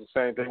 I mean, it was the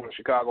same thing with the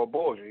Chicago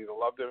Bulls. You either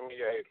loved them or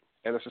you hated them.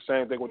 And it's the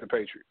same thing with the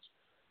Patriots.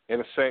 And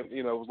the same,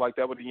 it was like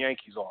that with the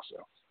Yankees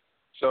also.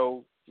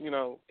 So,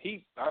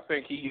 I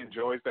think he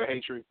enjoys the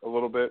hatred a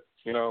little bit,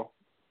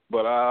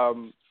 but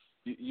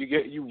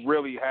you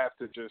really have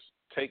to just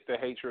take the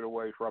hatred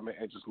away from it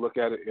and just look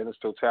at it in its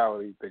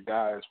totality. The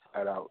guy is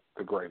flat out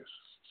the greatest.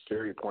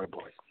 Period, point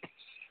blank.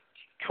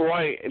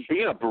 Troy,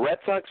 being a Red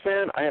Sox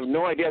fan, I have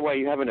no idea why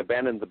you haven't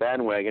abandoned the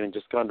bandwagon and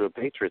just gone to a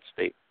Patriots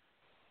state.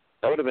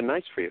 That would have been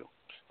nice for you.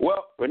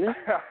 Well, wouldn't it?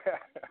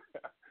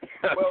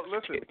 Well,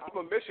 listen, I'm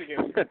a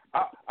Michigan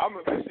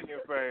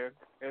fan,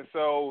 and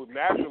so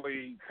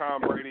naturally,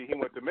 Tom Brady, he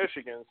went to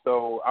Michigan,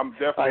 so I'm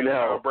definitely a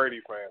Tom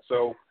Brady fan.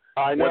 So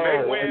when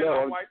they win,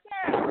 I'm like,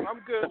 I'm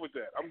good with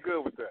that.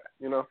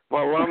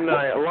 Well,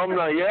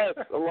 alumni, yes,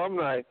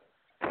 alumni.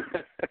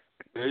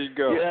 There you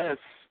go. Yes.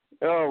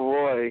 Oh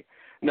boy.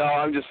 No,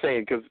 I'm just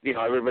saying because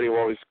everybody will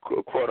always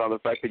quote on the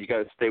fact that you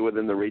got to stay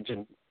within the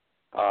region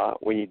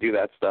when you do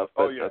that stuff.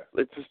 But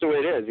it's just the way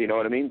it is. You know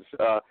what I mean?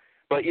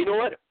 But you know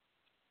what?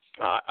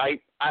 I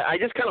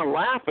just kind of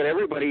laugh at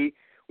everybody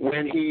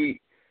when he,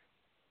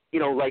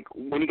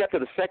 when he got to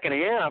the second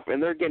half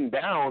and they're getting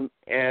down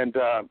and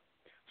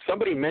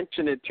somebody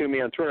mentioned it to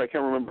me on Twitter. I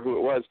can't remember who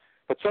it was,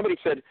 but somebody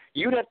said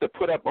you'd have to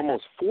put up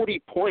almost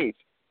 40 points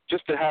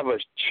just to have a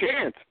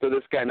chance for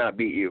this guy not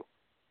beat you.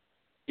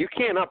 You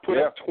cannot put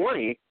up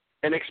 20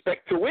 and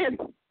expect to win.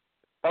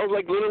 That was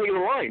like literally the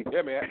line.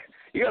 Yeah, man.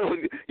 You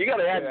got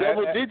to add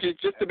double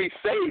digits just to be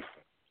safe.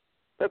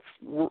 That's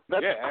crazy.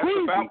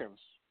 The Falcons.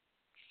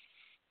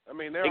 I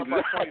mean, they're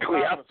exactly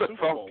about 25 the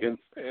Super Bowl. Falcons.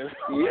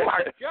 Oh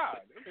my God!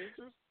 I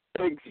mean,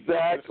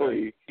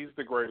 Exactly. He's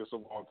the greatest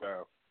of all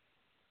time.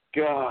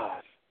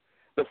 God.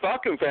 The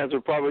Falcon fans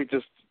were probably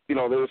just, they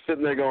were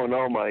sitting there going,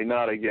 oh, my,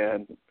 not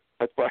again.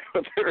 That's probably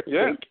what they were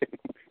thinking.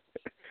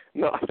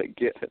 Not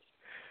again.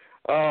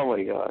 Oh,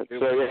 my God.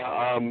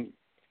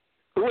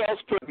 Who else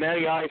put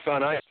Matty Ice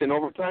on ice in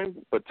overtime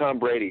but Tom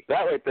Brady?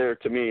 That right there,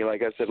 to me,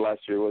 like I said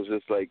last year, was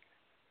just like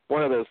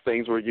one of those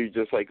things where you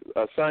just like,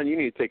 son, you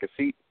need to take a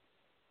seat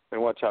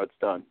and watch how it's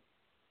done.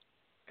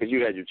 Because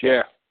you had your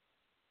chance.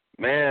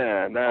 Yeah.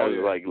 Man, that was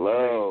like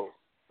low.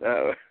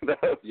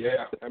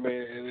 Yeah, I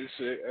mean,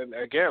 and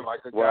again, like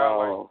a guy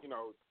wow. like,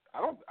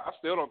 I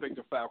still don't think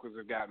the Falcons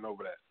have gotten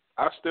over that.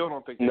 I still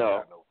don't think they've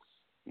gotten over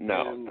it.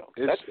 No.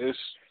 That's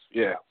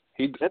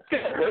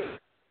gonna hurt.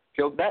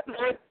 That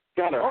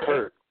gotta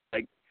hurt.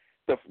 Like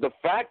the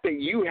fact that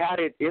you had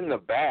it in the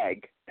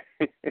bag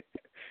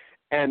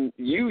and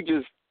you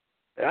just,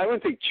 I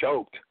wouldn't say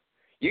choked.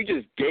 You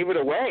just gave it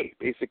away,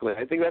 basically.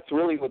 I think that's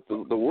really what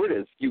the word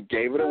is. You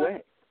gave it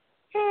away.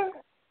 Yeah,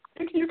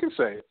 you can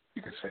say it.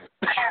 You can say it.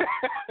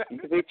 You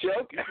can say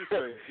choke? You can say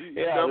it.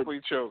 You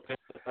definitely choked.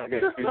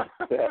 Okay. Oh,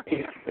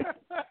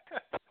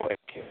 my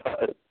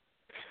God.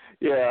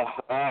 Yeah.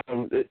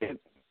 It's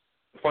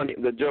funny.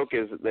 The joke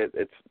is that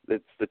it's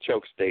the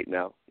choke state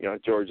now.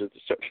 Georgia's the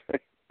choke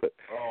state. But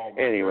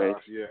anyways.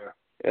 Gosh, yeah.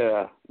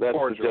 Yeah, that's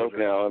Poor the Georgia. joke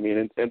now. I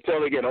mean,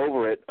 until they get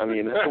over it, I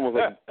mean,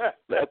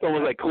 that's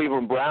almost like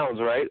Cleveland Browns,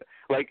 right?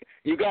 Like,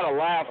 you got to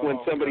laugh when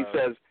somebody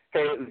says,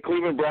 hey, the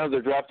Cleveland Browns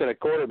are drafting a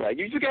quarterback.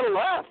 You just got to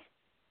laugh.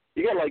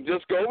 You got to, like,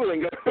 just go over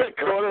and go to the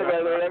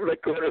quarterback. They're having a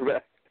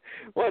quarterback.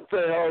 What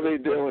the hell are they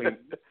doing?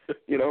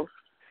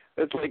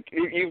 It's like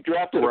you've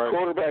drafted a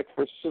quarterback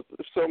for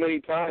so many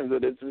times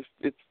that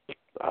it's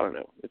I don't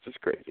know. It's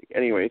just crazy.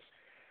 Anyways,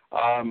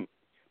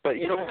 but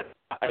you know what?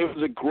 It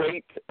was a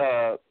great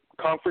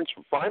conference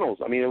finals.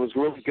 I mean, it was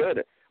really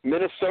good.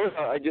 Minnesota,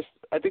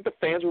 I think the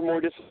fans were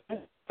more disappointed.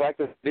 The fact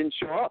that they didn't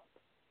show up.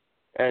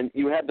 And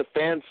you had the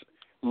fans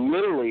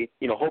literally,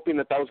 hoping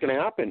that was going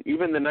to happen.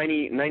 Even the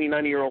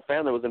 99-year-old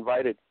fan that was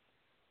invited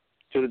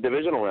to the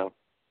divisional round,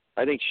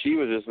 I think she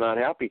was just not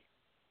happy.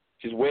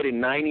 She's waited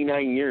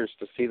 99 years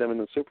to see them in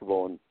the Super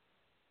Bowl, and it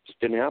just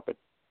didn't happen.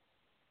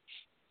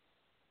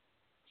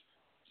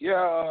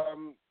 Yeah.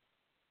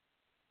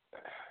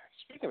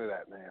 Speaking of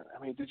that, man,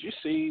 I mean, did you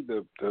see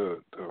the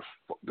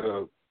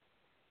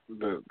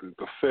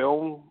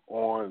film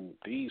on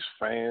these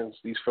fans,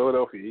 these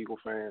Philadelphia Eagle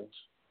fans,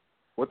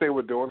 what they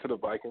were doing to the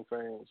Viking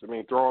fans? I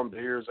mean, throwing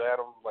beers at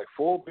them, like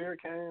full beer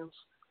cans.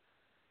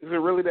 Is it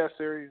really that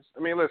serious?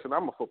 I mean, listen,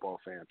 I'm a football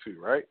fan too,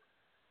 right?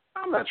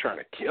 I'm not trying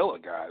to kill a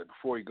guy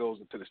before he goes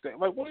into the stadium.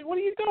 Like, what are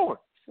you doing?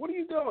 What are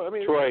you doing? I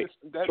mean, Troy,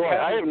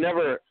 I have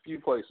never. Few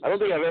places. I don't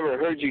think I've ever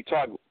heard you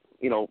talk,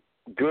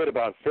 good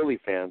about Philly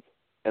fans,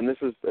 and this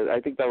is. I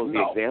think that was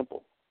the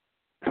example.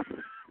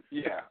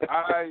 Yeah,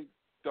 I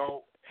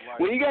don't.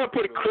 Well, you got to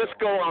put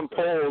Crisco on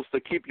poles to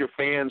keep your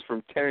fans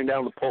from tearing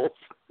down the poles.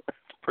 That's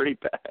pretty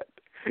bad.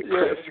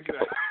 Yeah,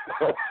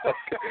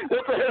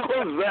 what the hell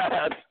was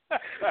that?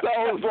 That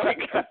was like,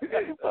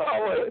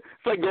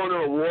 it's like going to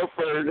a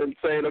warfare and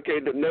saying, okay,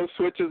 no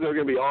switches are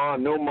going to be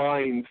on, no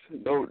mines,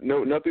 no,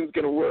 nothing's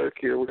going to work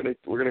here. We're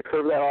gonna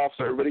curve that off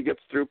so everybody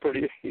gets through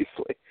pretty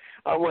easily.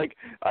 I'm like,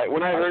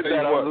 when I heard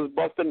that, I was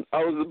busting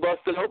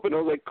open. I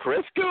was like,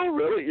 Crisco,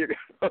 really? You're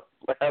gonna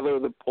lather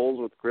the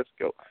poles with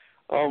Crisco?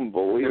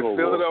 Unbelievable.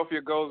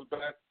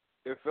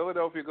 If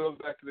Philadelphia goes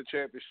back to the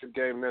championship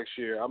game next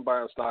year, I'm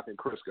buying stock in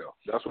Crisco.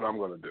 That's what I'm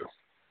going to do.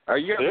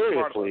 You got to be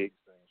smart about these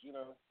things,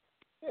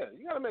 Yeah,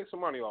 you got to make some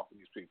money off of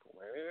these people,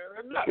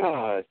 man. God, I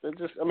don't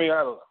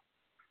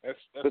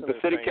know. Did the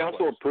city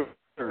council approve,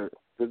 or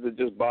did it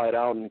just buy it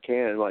out in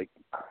like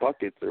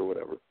buckets or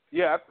whatever?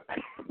 Yeah,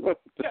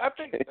 I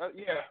think.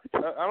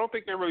 I don't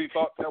think they really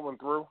thought that one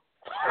through.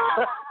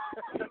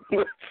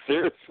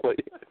 Seriously.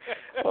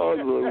 Talk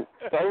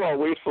about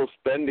wasteful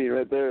spending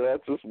right there.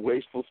 That's just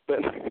wasteful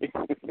spending.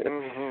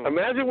 Mm-hmm.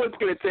 Imagine what's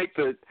going to take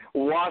to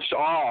wash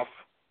off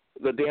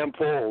the damn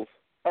poles.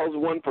 That was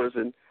one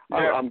person.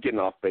 Yeah. I'm getting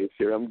off base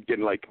here. I'm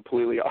getting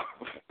completely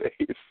off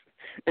base.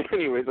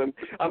 Anyways,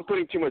 I'm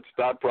putting too much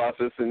thought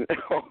process in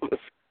all this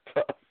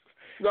stuff.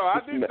 No, I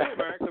do too, man.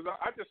 Because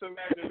I just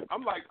imagine.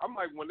 I'm like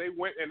when they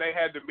went and they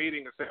had the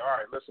meeting and said, "All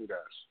right, listen, guys,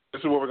 this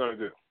is what we're going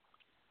to do.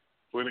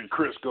 We're going to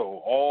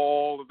Crisco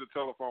all of the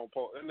telephone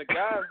poles, and the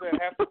guys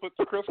that have to put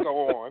the Crisco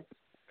on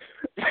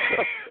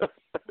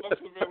must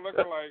have been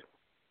looking like,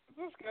 is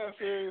this guy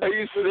serious? Are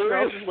you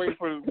serious? Just waiting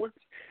for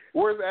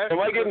where's Ashley?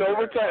 Am I getting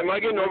overtime? Am I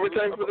getting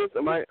overtime for this?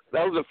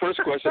 That was the first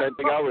question I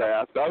think I would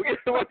ask.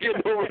 Am I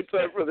getting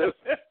overtime for this?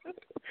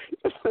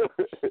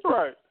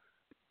 Right.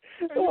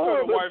 And the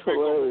wife ain't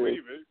gonna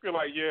believe it. You're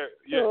like, yeah,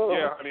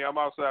 honey, I'm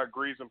outside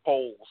greasing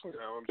poles. I'm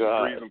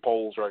just greasing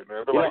poles right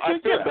now. I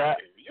feel bad.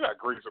 You're not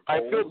greasing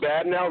poles. I feel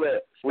bad now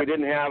that we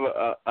didn't have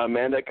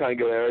Amanda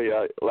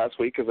Cangilari last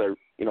week because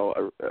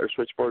our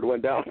switchboard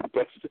went down.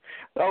 But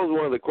that was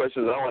one of the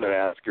questions I wanted to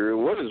ask her.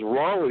 What is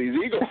wrong with these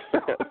Eagles?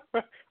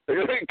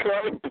 They're going to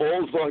carve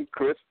poles on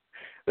Chris.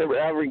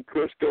 having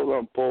Crisco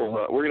on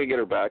polls. We're going to get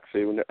her back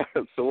soon,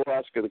 so we'll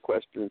ask her the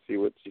question and see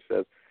what she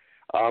says.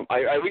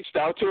 I reached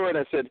out to her and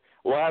I said,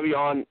 we'll have you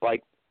on,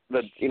 like,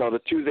 the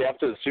Tuesday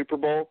after the Super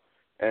Bowl,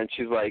 and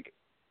she's like,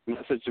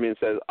 messaged me and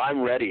says,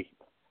 I'm ready.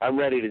 I'm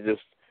ready to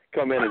just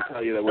come in and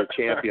tell you that we're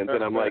champions.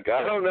 And I'm like,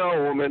 I don't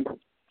know, woman.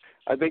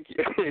 I think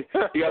you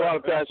got a lot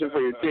of passion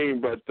for your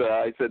team, but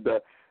I said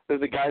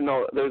there's a guy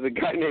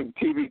named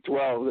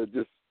TB12 that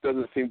just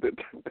doesn't seem to.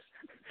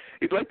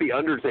 He's like the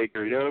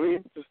Undertaker, you know what I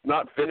mean? Just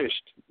not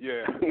finished.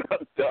 Yeah,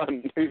 not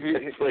done.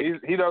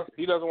 He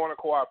doesn't want to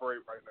cooperate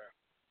right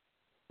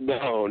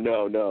now.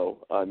 No.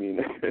 I mean,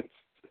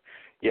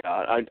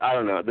 I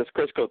don't know. This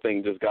Crisco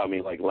thing just got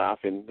me like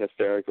laughing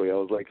hysterically. I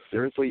was like,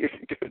 seriously, you're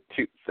going to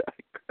do that?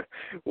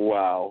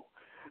 Wow.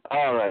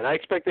 All right. I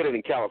expected it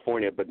in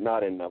California, but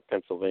not in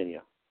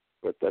Pennsylvania.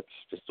 But that's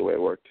just the way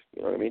it worked.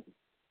 You know what I mean?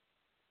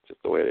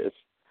 Just the way it is.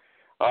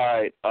 All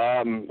right.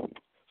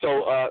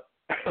 So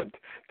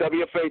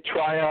WFA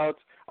tryouts,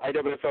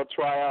 IWFL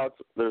tryouts.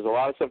 There's a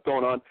lot of stuff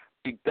going on.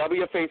 The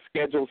WFA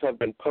schedules have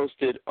been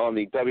posted on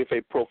the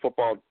WFA Pro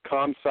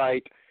Football.com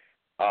site.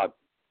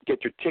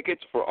 Get your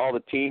tickets for all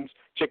the teams.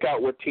 Check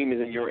out what team is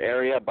in your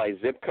area by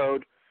zip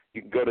code.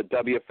 You can go to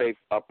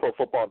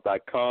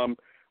WFAProFootball.com.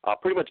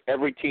 Pretty much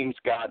every team's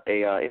got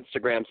a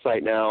Instagram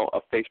site now, a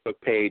Facebook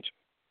page,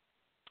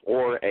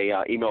 or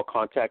a email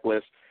contact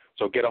list.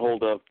 So get a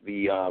hold of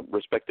the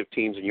respective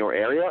teams in your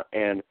area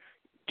and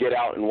get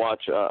out and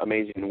watch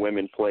amazing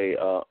women play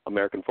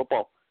American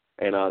football.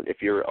 And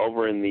if you're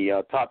over in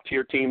the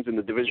top-tier teams in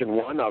the Division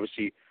I,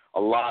 obviously a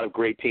lot of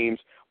great teams.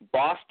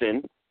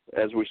 Boston,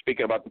 as we're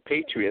speaking about the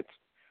Patriots,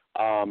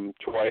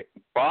 Troy,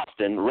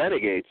 Boston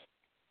Renegades,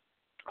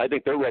 I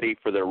think they're ready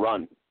for their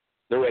run.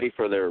 They're ready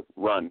for their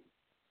run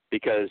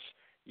because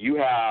you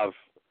have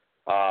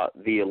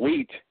the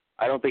elite.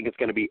 I don't think it's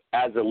going to be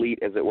as elite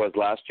as it was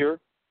last year,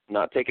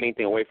 not taking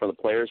anything away from the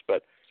players,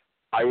 but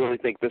I really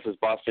think this is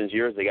Boston's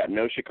year. They got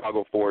no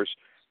Chicago Force.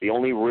 The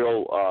only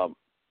real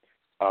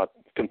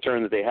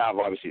concern that they have,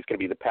 obviously, is going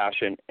to be the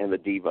passion and the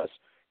divas.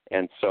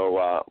 And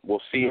so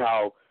we'll see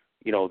how,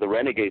 the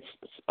Renegades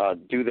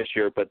do this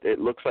year, but it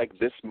looks like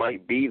this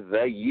might be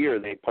the year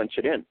they punch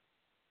it in.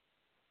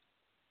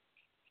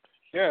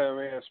 Yeah, I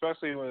mean,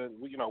 especially when,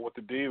 with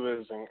the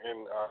divas and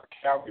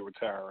Cali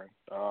retiring.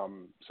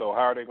 So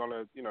how are they going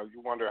to,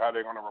 you wonder how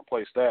they're going to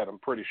replace that. I'm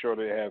pretty sure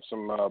they have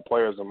some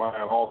players in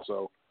mind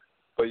also.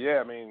 But, yeah,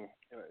 I mean,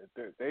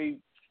 they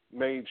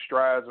made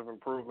strides of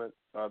improvement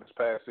this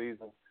past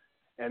season.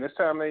 And this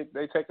time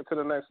they take it to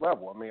the next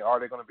level. I mean, are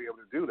they going to be able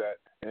to do that?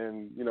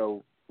 And,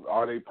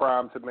 are they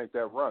primed to make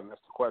that run? That's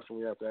the question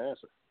we have to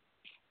answer.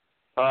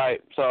 All right,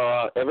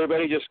 so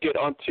everybody just get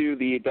onto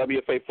the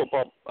WFA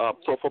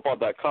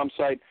ProFootball.com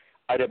site,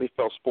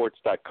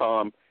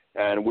 IWFLSports.com,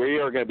 and we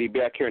are going to be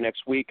back here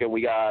next week, and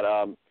we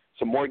got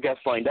some more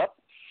guests lined up,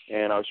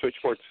 and our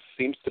switchboard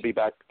seems to be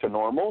back to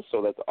normal,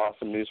 so that's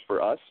awesome news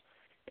for us.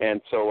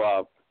 And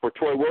so for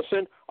Troy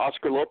Wilson,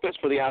 Oscar Lopez,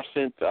 for the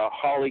absent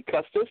Holly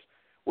Custis,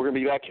 we're going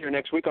to be back here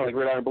next week on the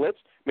Gridiron Blitz.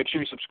 Make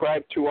sure you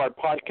subscribe to our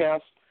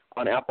podcast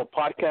on Apple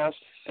Podcasts,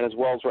 and as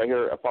well as right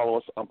here, follow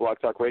us on Blog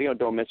Talk Radio.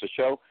 Don't miss a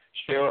show.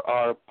 Share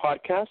our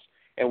podcast.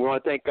 And we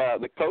want to thank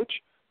the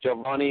coach,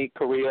 Giovanni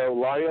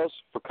Carrillo-Larios,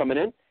 for coming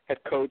in, head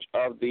coach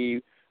of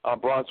the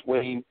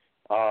bronze-winning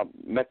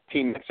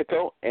Team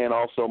Mexico, and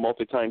also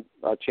multi-time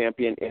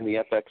champion in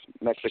the FX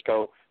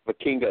Mexico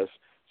Vikingas.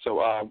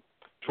 So,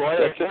 Troy,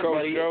 that's it,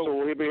 buddy. So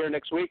we'll be here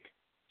next week.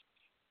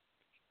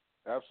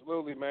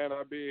 Absolutely, man.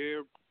 I'll be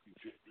here.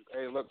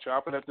 Hey, look,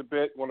 chomping at the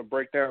bit. Want to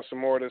break down some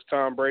more of this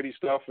Tom Brady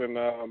stuff, and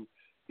I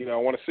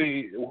want to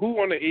see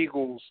who on the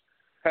Eagles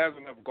has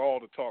enough gall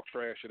to talk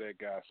trash to that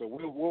guy. So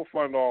we'll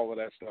fund all of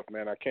that stuff,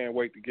 man. I can't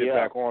wait to get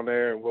back on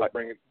there, and we'll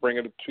bring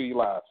it to you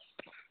live.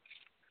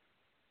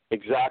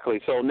 Exactly.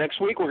 So next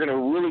week we're going to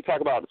really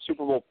talk about the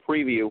Super Bowl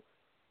preview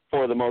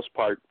for the most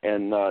part,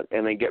 and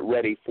then get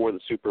ready for the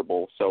Super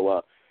Bowl.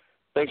 So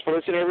thanks for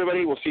listening,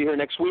 everybody. We'll see you here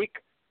next week.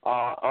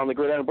 On the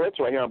Gridiron Blitz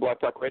right here on Blog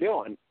Talk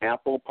Radio and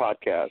Apple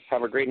Podcasts.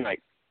 Have a great night.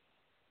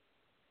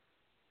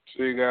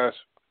 See you guys.